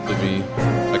stuff to me.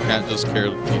 I can't just be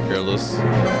careless. Is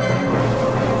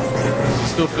he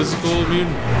still physical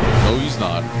immune? No, he's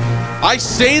not. I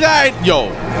say that,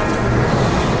 yo.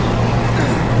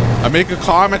 I make a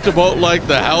comment about like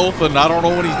the health, and I don't know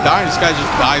when he's dying. This guy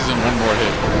just dies in one more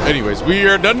hit. Anyways, we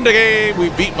are done the game. We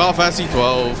beat Belfast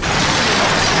C12.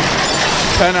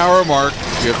 10-hour mark.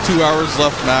 We have 2 hours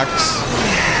left max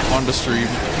on the stream.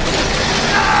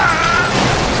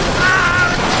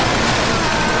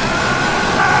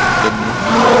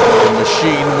 The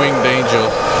machine winged angel.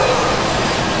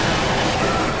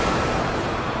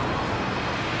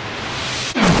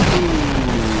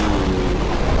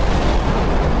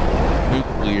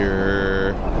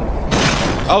 Nuclear.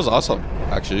 That was awesome,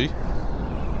 actually.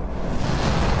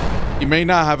 He may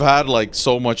not have had like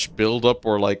so much build up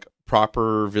or like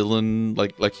proper villain,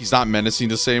 like he's not menacing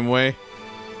the same way,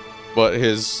 but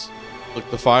his like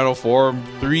the final form,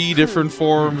 3 different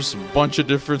forms, a bunch of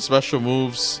different special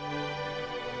moves.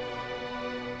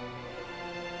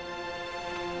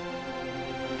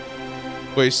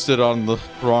 Wasted on the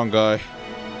wrong guy.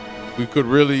 We could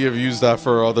really have used that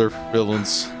for other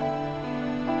villains.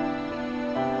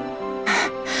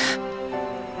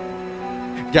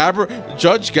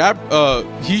 Judge Gab,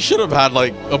 he should have had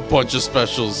like a bunch of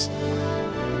specials.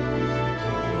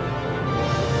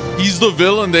 He's the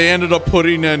villain they ended up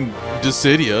putting in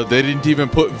Dissidia. They didn't even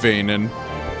put Vayne in.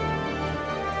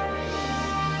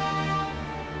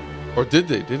 Or did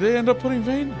they? Did they end up putting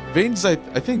Vayne? Vayne's, I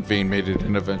think Vayne made it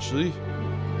in eventually.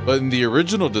 But in the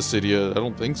original Dissidia, I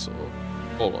don't think so.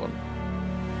 Hold on.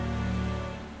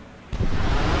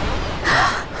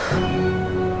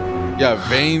 Yeah,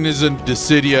 Vayne is in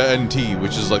Dissidia NT,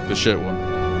 which is like the shit one.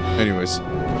 Anyways.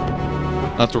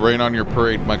 Not to rain on your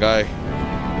parade, my guy.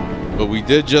 But we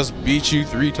did just beat you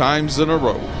 3 times in a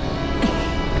row.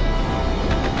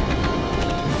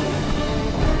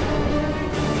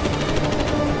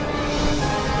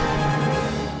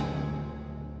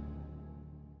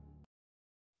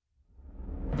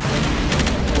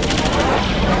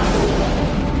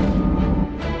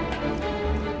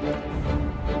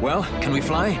 Well, can we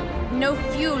fly? No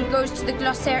fuel goes to the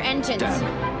Glossair engines.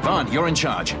 Damn. Vaughn, you're in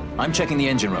charge. I'm checking the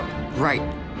engine room. Right.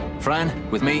 Fran,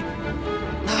 with me?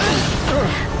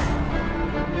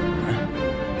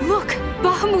 Look!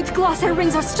 Bahamut's Glossair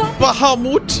rings are stopping!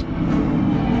 Bahamut!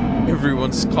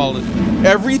 Everyone's calling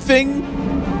everything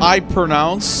I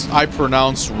pronounce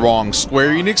wrong. Square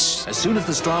Enix, as soon as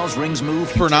the Strahls rings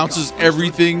move, pronounces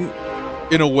everything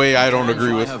in a way I don't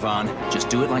agree with. Just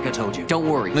do it like I told you. Don't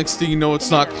worry. Next thing you know, it's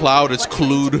not Cloud, it's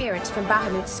Clued. Interference from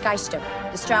Bahamut's Skystone.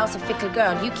 The Strahls a fickle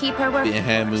girl. You keep her where.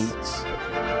 Bahamut.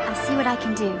 I'll see what I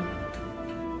can do.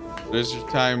 There's your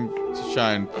time to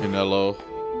shine, Pinello.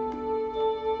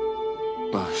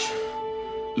 Bash,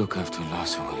 look after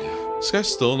Larsa, will you? This guy's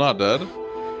still not dead.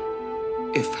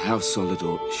 If House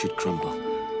Solidor should crumble,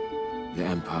 the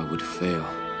Empire would fail,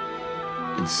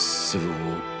 and civil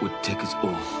war would take us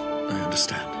all. I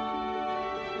understand.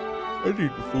 I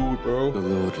need the food, bro. The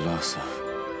Lord Larsa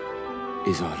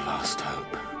is our last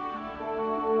hope.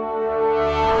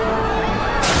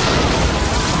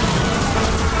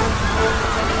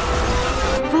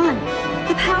 Vaughn,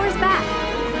 the power's back.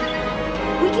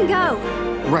 We can go.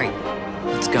 Right.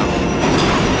 Let's go.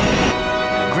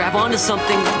 Grab onto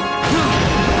something.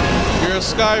 You're a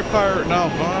sky pirate now,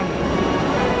 Vaughn.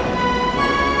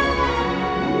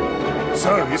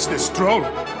 Sir, it's the Stroll.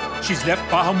 She's left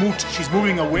Bahamut. She's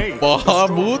moving away.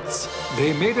 Bahamut?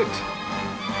 They made it.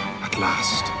 At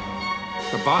last.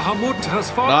 The Bahamut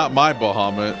has fallen. Not my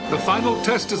Bahamut. The final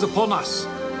test is upon us.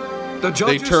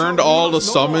 They turned all the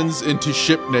summons into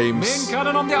ship names. Main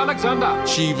cannon on the Alexander.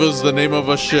 Shiva's the name of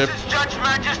a ship.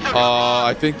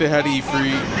 I think they had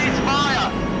Ifrit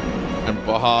and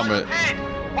Bahamut.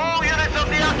 All units of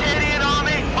the Arcadian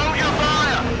army, hold your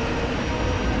fire.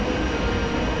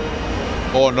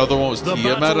 Oh, another one was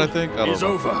Tiamat, I think? I don't know.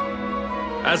 Over.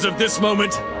 As of this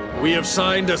moment, we have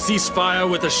signed a ceasefire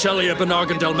with the Shelia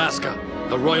Benargan Delmasca,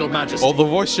 the Royal Majesty. Oh, the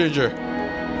voice changer.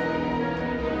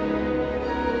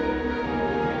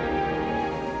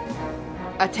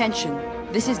 Attention.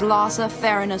 This is Larsa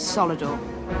Farinus Solidor.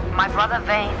 My brother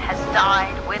Vayne has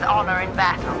died with honor in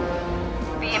battle.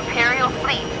 The Imperial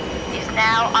fleet is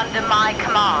now under my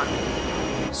command.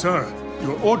 Sir,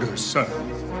 your orders, sir.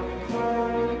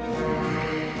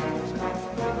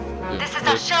 This is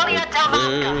Ashelia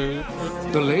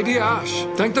Delmasca. The Lady Ash.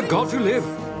 Thank the gods you live.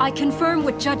 I confirm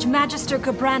what Judge Magister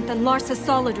Gabranth and Larsa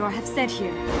Solidor have said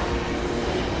here.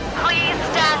 Please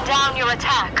stand down your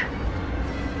attack.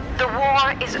 The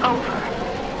war is over.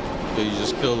 Yeah, you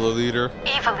just killed the leader.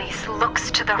 Ivalice looks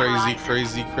to the horizon.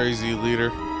 Crazy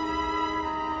leader.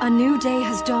 A new day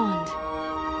has dawned.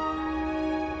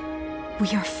 We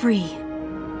are free.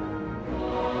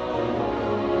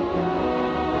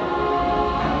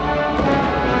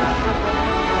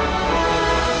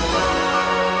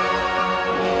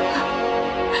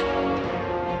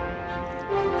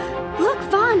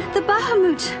 the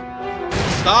Bahamut.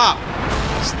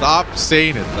 Stop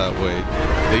saying it that way.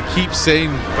 They keep saying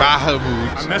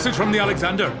Bahamut. A message from the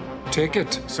Alexander. Take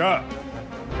it. Sir.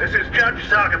 This is Judge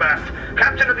Zargabath,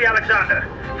 captain of the Alexander,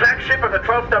 flagship of the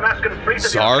 12th Damascan Fleet.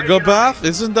 Zargabath?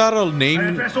 Isn't that a name? I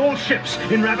address all ships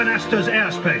in Rabanasta's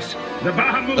airspace. The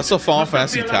Bahamut. That's a Final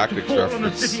Fantasy Tactics reference. On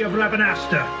the city of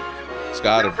Rabanasta. It's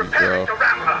gotta be, bro. To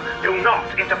ram her. Do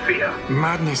not interfere.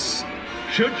 Madness.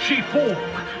 Should she fall,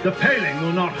 the paling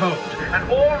will not hold, and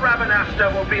all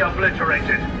Rabanasta will be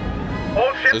obliterated.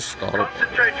 All ships,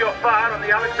 concentrate your fire on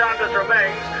the Alexander's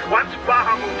remains once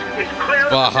Bahamut is clear.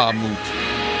 Bahamut.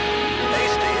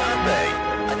 Hasty, aren't they?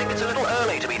 I think it's a little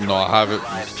early to be. No, I haven't.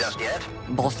 Just yet.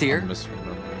 Balthier?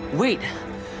 Wait,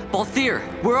 Balthier,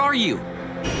 where are you?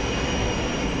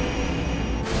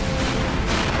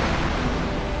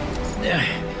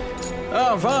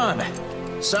 Oh, Vaughn.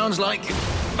 Sounds like you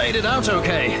made it out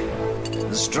okay.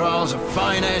 The Stral's a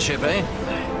fine airship, eh?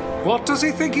 What does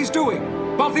he think he's doing?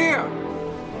 Balthier!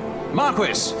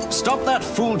 Marquis, stop that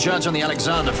fool judge on the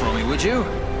Alexander for me, would you?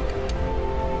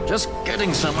 Just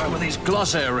getting somewhere with these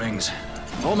glossair rings.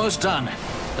 Almost done.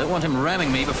 Don't want him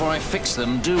ramming me before I fix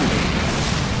them, do we?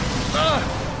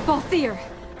 Balthier,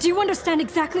 do you understand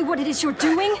exactly what it is you're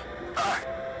doing?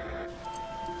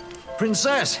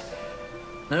 Princess,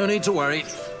 no need to worry.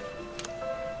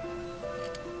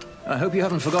 I hope you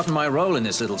haven't forgotten my role in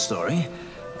this little story.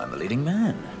 I'm a leading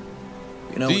man.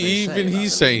 You know even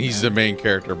he's saying he's the main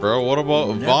character, bro. What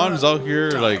about Vaughn's out here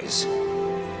like?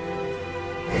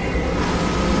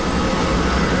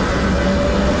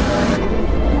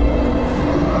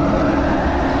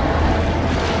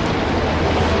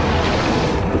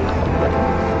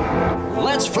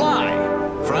 Let's fly,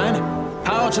 Fran.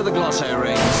 Power to the glossair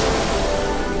rings.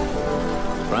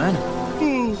 Fran?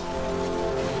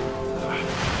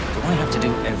 Do I have to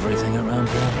do everything around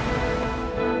here?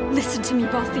 Listen to me,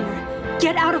 Balthier.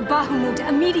 Get out of Bahamut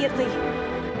immediately!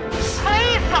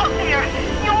 Please, Balthier!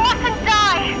 You mustn't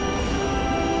die!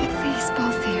 Please,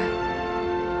 Balthier.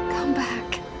 Come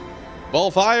back.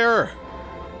 Ballfire!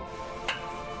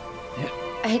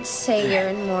 I'd say you're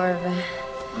in more of a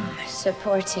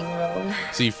supporting role.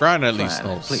 See, Fran at least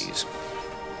knows. Please.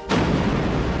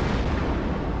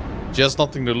 She has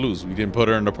nothing to lose. We didn't put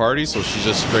her in the party, so she's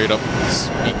just straight up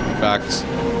speaking facts.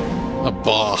 A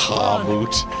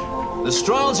Bahamut. The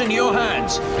Stral's in your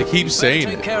hands. They keep saying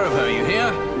Take care of her, you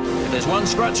hear? If there's one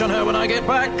scratch on her when I get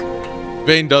back.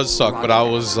 Vayne does suck, but I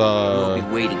was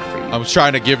waiting for you. I was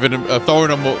trying to give him throw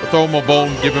him a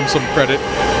bone, give him some credit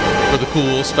for the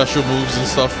cool special moves and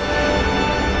stuff.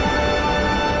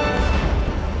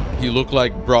 He looked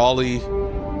like Brawley,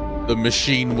 the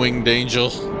machine winged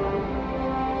angel.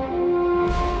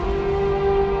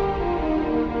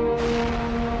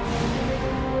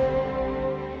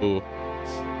 Ooh.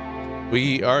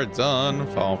 We are done.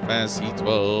 Final Fantasy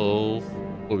 12.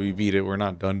 Well, we beat it. We're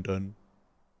not done.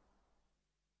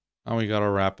 Now we gotta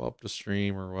wrap up the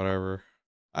stream or whatever.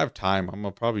 I have time. I'm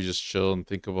gonna probably just chill and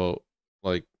think about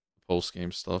like post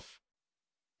game stuff.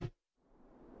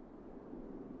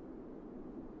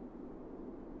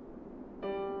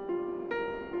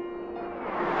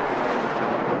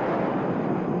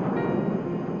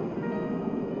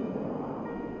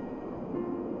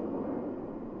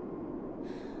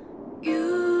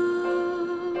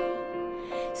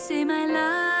 Say my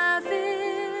love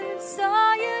is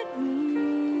all you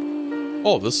need.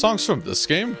 Oh, this song's from this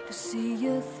game? To see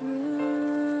you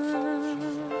through.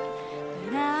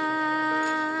 But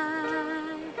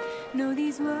I know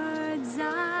these words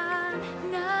are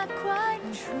not quite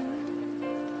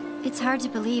true. It's hard to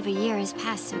believe a year has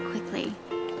passed so quickly.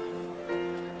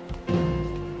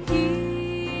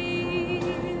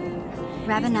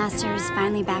 Rabanasta is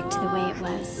finally back to the way it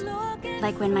was,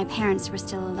 like when my parents were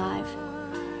still alive.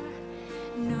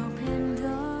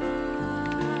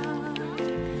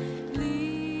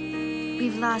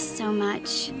 We've lost so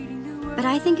much, but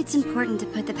I think it's important to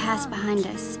put the past behind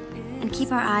us and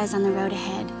keep our eyes on the road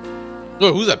ahead.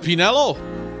 Wait, who's that? Pinello?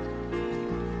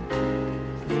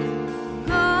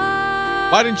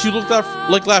 Why didn't you look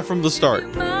like that from the start?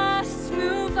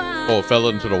 Oh, it fell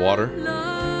into the water?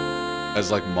 As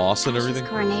like moss and everything? His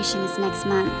coronation is next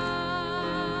month.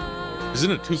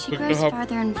 Isn't it too quick to have,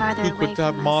 farther and farther too quick to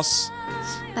have moss?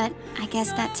 But I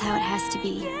guess that's how it has to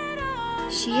be.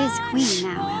 She is queen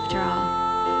now, after all.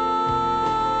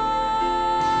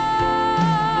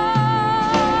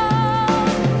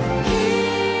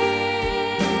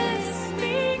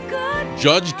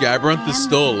 Judge Gabranth is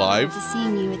still alive?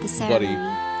 Seeing you at the ceremony. Buddy,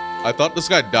 I thought this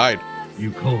guy died.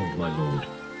 You called, my lord.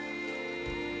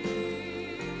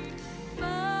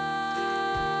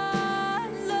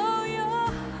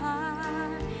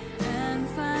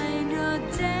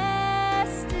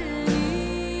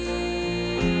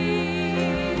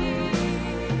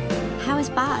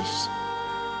 Bosch?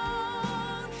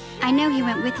 I know he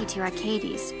went with you to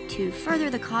Arcades to further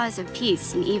the cause of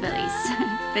peace in Ivalice,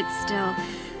 but still,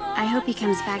 I hope he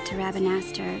comes back to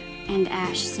Rabanastre and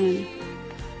Ash soon.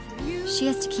 She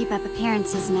has to keep up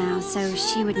appearances now, so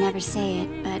she would never say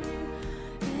it, but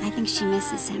I think she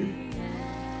misses him.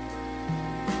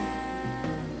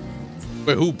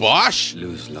 Wait, who, Bosch?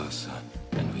 Lose Lhasa,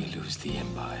 and we lose the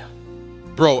Empire.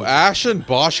 Bro, Ash and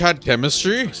Bosch had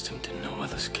chemistry? Trust him to no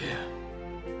others care.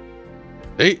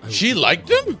 Hey, she liked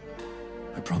him?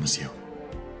 I promise you.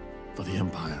 For the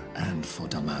Empire and for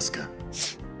Dalmasca.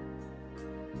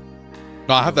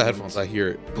 No, I have the headphones. I hear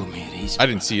it. I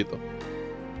didn't see it, though.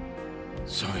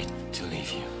 Sorry to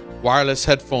leave you. Wireless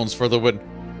headphones for the win.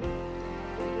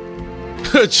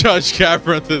 Judge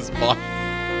Cameron is mine.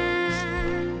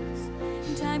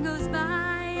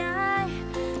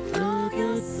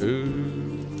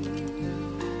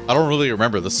 I don't really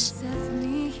remember this.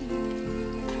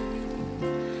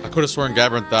 I could have sworn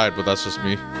Gabrant died, but that's just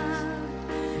me.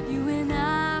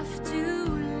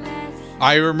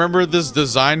 I remember this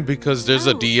design because there's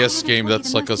a DS game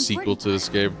that's like a sequel to this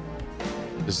game.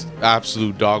 It's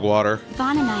absolute dog water.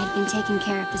 Vaughn and I had been taking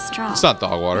care of the straw. It's not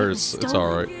dog water, it's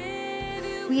alright.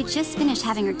 We had just finished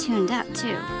having her tuned up,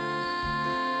 too.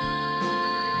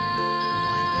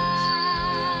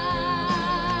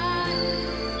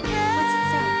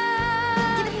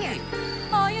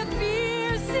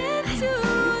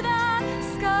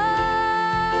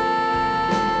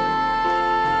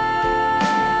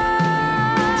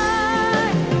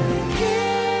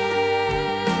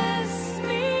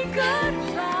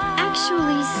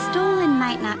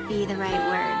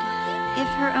 If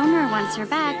her owner wants her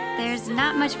back, there's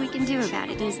not much we can do about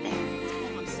it, is there?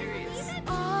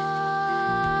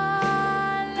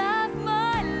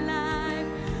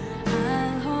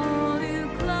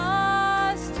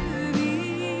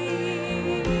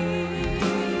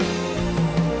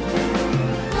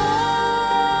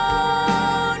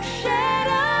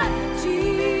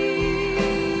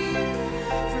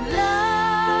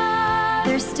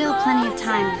 There's still plenty of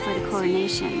time before the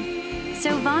coronation.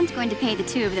 So Vaughn's going to pay the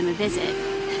two of them a visit.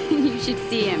 You should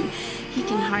see him. He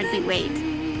can hardly wait.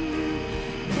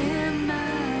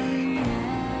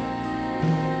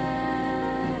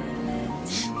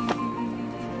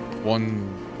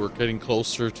 We're getting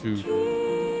closer to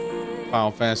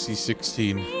Final Fantasy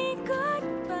 16.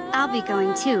 I'll be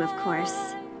going too, of course.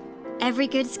 Every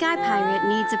good sky pirate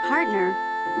needs a partner,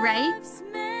 right?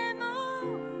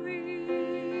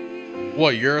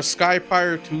 What, you're a sky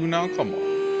pirate too now? Come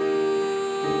on.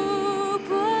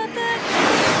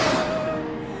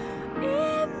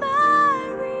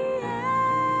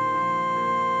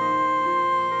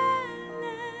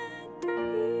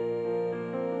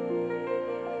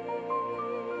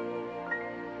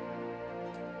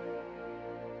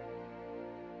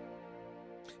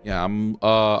 Yeah,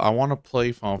 I want to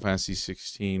play Final Fantasy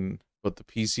 16, but the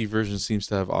PC version seems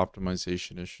to have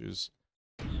optimization issues.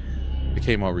 It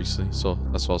came out recently, so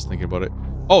that's what I was thinking about it.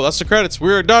 Oh, that's the credits.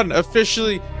 We're done.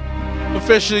 Officially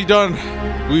done.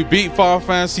 We beat Final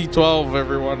Fantasy 12,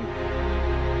 everyone.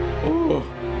 Oh.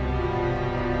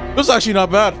 It was actually not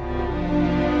bad.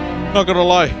 Not gonna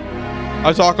lie.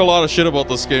 I talk a lot of shit about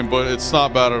this game, but it's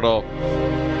not bad at all.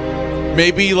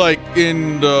 Maybe like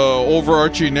in the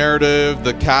overarching narrative,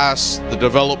 the cast, the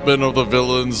development of the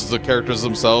villains, the characters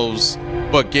themselves,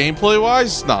 but gameplay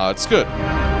wise, nah, it's good.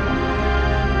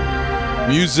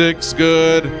 Music's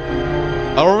good.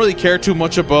 I don't really care too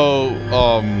much about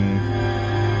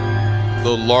the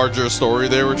larger story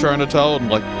they were trying to tell and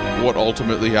like what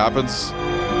ultimately happens.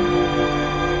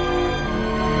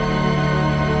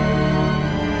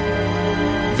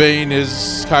 Vayne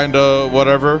is kind of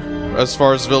whatever as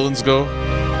far as villains go.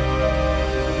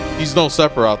 He's no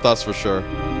Sephiroth, that's for sure.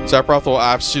 Sephiroth will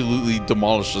absolutely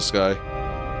demolish this guy.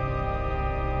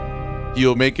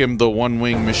 He'll make him the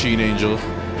one-wing machine angel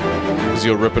because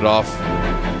he'll rip it off.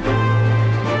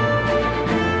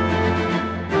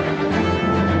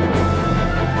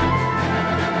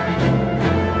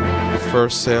 The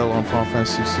first sale on Final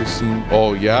Fantasy 16.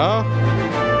 Oh yeah?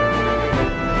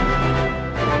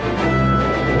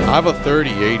 I have a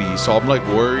 3080, so I'm like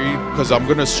worried because I'm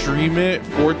gonna stream it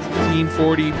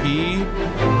 1440p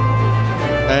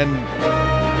and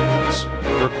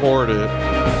record it.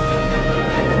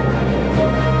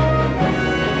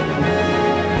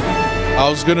 I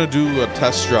was gonna do a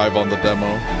test drive on the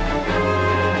demo.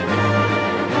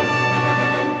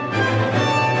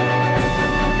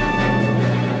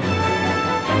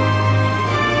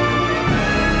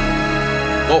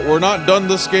 But we're not done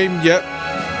this game yet.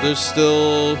 There's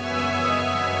still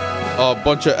a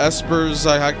bunch of espers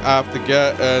I have to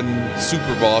get, and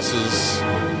super bosses,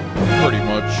 pretty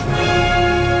much.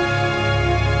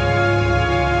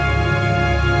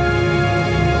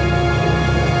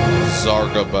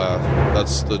 Zargabath,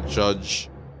 that's the judge.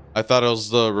 I thought it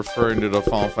was referring to the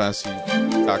Final Fantasy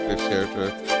Tactics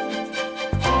character.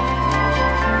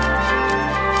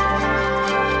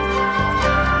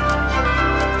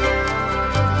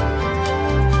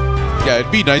 Yeah,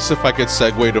 it'd be nice if I could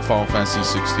segue to Final Fantasy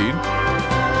 16,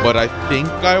 but I think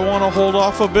I want to hold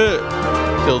off a bit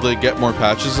till they get more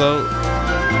patches out.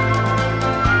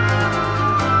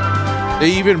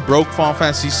 They even broke Final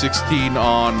Fantasy 16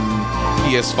 on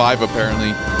PS5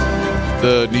 apparently.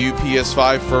 The new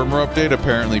PS5 firmware update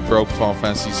apparently broke Final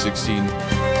Fantasy 16.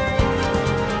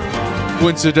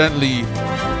 Coincidentally,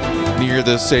 near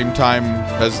the same time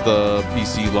as the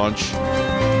PC launch.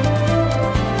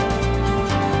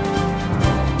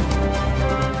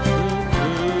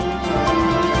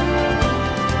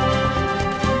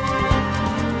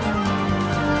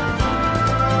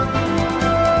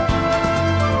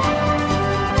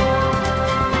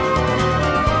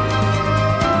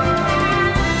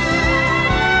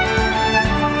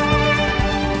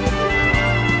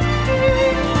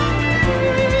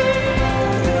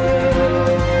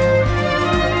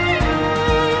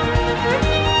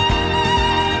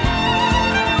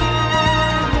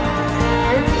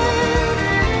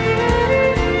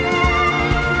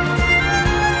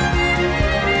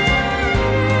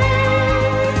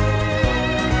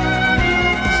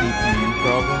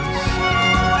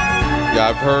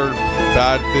 I've heard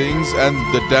bad things, and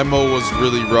the demo was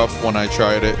really rough when I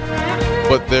tried it.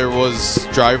 But there was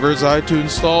drivers I had to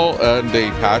install, and they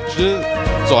patched it.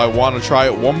 So I want to try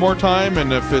it one more time,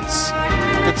 and if it's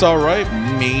all right,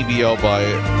 maybe I'll buy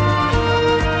it.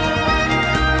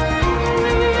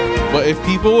 But if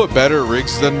people with better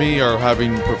rigs than me are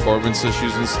having performance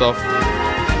issues and stuff,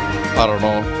 I don't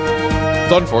know.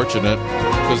 It's unfortunate,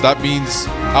 because that means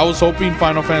I was hoping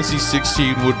Final Fantasy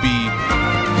 16 would be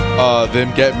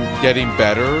them getting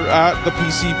better at the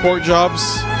PC port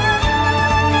jobs,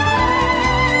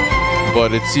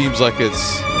 but it seems like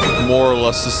it's more or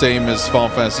less the same as Final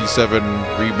Fantasy 7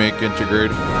 Remake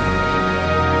Integrate.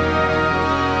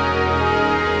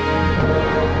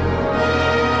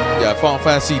 Yeah, Final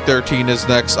Fantasy 13 is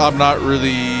next. I'm not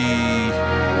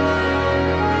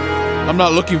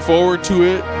looking forward to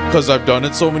it because I've done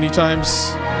it so many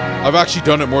times. I've actually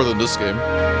done it more than this game.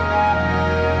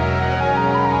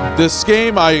 This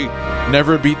game, I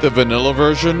never beat the vanilla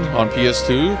version on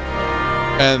PS2,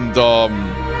 and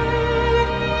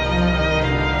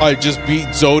I just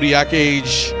beat Zodiac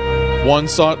Age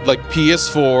once on like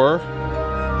PS4,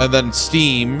 and then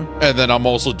Steam, and then I'm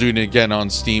also doing it again on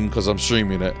Steam because I'm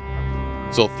streaming it.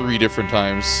 So 3 different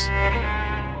times,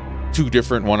 2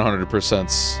 different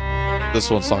 100%s. This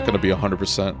one's not going to be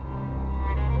 100%.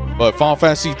 But Final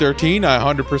Fantasy 13, I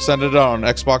 100%ed it on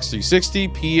Xbox 360,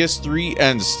 PS3,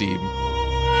 and Steam.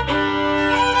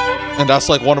 And that's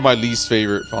like one of my least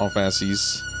favorite Final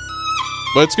Fantasies.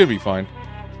 But it's going to be fine.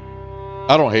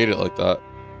 I don't hate it like that.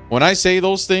 When I say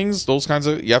those things, those kinds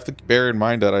of... You have to bear in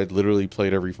mind that I literally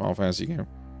played every Final Fantasy game.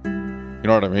 You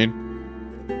know what I mean?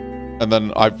 And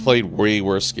then I've played way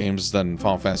worse games than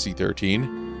Final Fantasy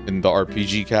 13 in the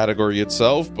RPG category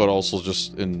itself, but also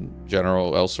just in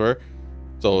general elsewhere.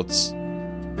 So it's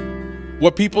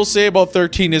what people say about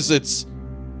 13 is it's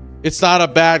not a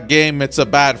bad game, it's a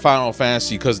bad Final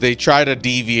Fantasy because they try to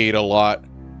deviate a lot,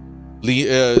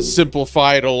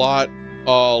 simplify it a lot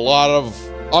of.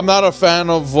 I'm not a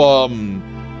fan of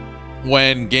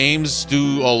when games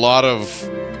do a lot of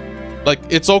like.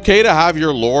 It's okay to have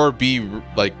your lore be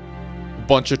like a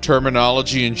bunch of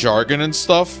terminology and jargon and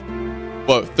stuff.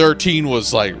 But 13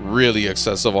 was like really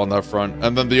excessive on that front.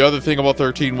 And then the other thing about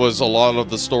 13 was a lot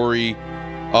of the story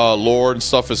lore and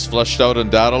stuff is fleshed out in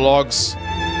data logs.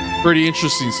 Pretty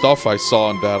interesting stuff I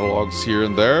saw in data logs here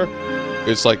and there.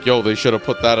 It's like, yo, they should have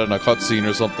put that in a cutscene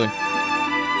or something.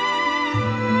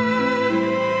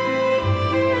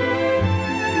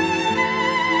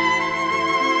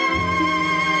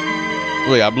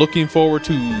 Wait, I'm looking forward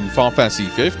to Final Fantasy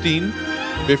 15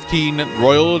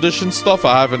 Royal Edition stuff.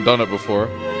 I haven't done it before.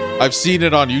 I've seen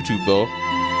it on YouTube though.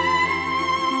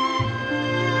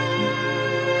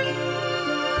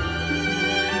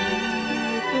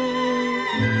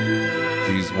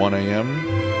 Geez, 1 a.m.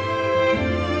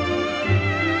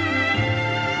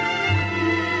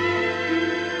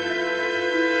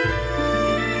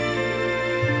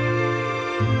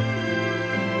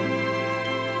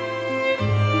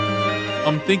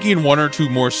 I'm thinking 1 or 2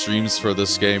 more streams for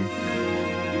this game.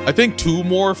 I think 2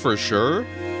 more for sure.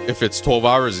 If it's 12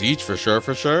 hours each, for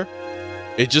sure.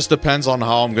 It just depends on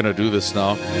how I'm gonna do this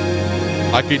now.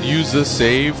 I could use this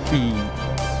save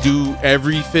to do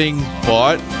everything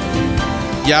but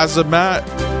Yazamat.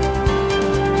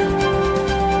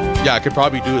 Yeah, I could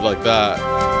probably do it like that.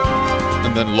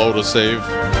 And then load a save.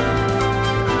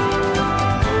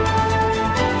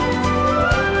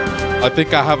 I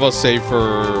think I have a save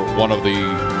for one of the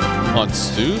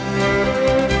hunts too.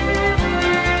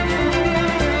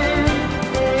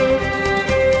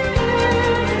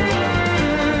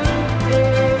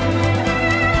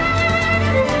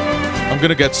 I'm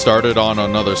gonna get started on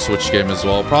another Switch game as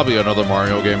well. Probably another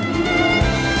Mario game.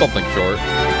 Something short.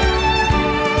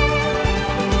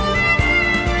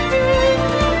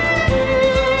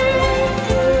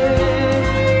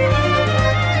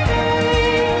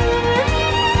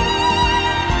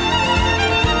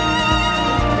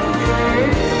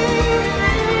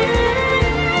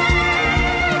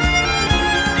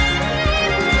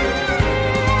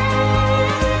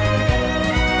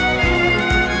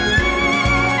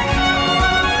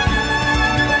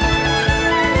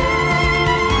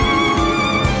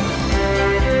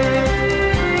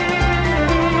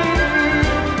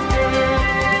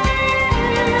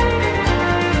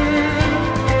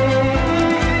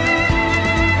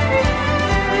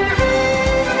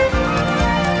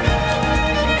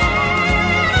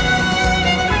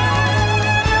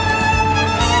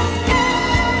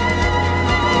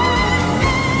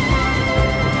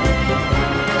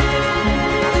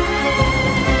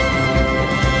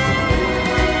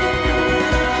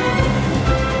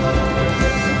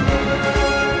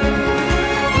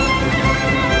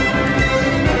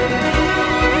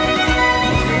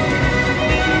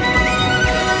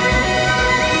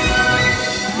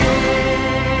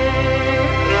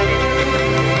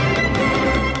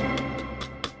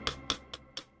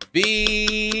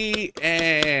 The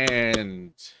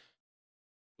end.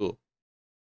 Cool.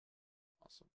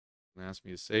 Awesome. Ask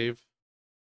me to save.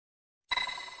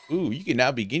 Ooh, you can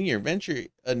now begin your adventure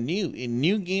anew in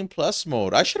New Game Plus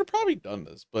mode. I should have probably done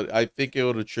this, but I think it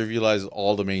would have trivialized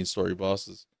all the main story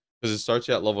bosses. Because it starts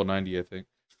you at level 90, I think.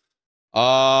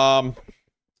 Huh.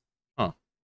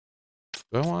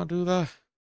 Do I want to do that?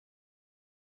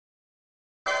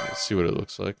 Let's see what it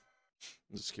looks like.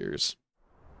 I'm just curious.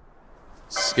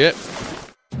 Skip.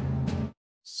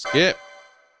 Skip.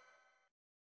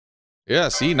 Yeah,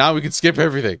 see, now we can skip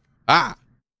everything. Ah.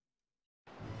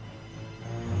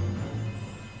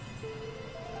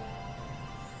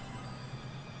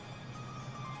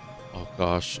 Oh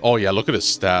gosh. Oh yeah, look at his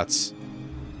stats.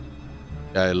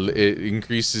 Yeah, it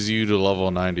increases you to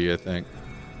level 90, I think.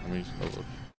 Let me just look.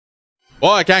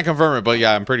 Well, I can't confirm it, but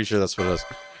yeah, I'm pretty sure that's what it is.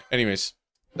 Anyways,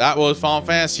 that was Final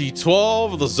Fantasy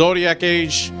 12, the Zodiac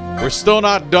Age. We're still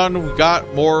not done. We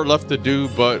got more left to do,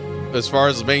 but as far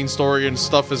as the main story and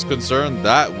stuff is concerned,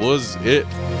 that was it.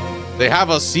 They have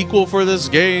a sequel for this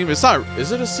game. It's not,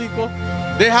 is it a sequel?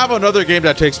 They have another game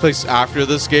that takes place after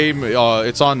this game.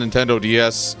 It's on Nintendo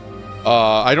DS.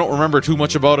 I don't remember too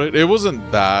much about it. It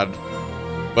wasn't bad,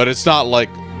 but it's not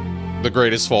like the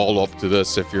greatest follow-up to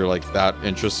this if you're like that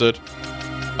interested.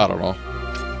 I don't know.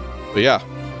 But yeah.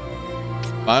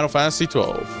 Final Fantasy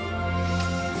 12.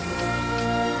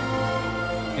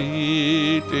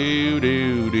 Do, do,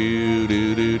 do, do,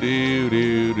 do, do,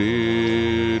 do, do.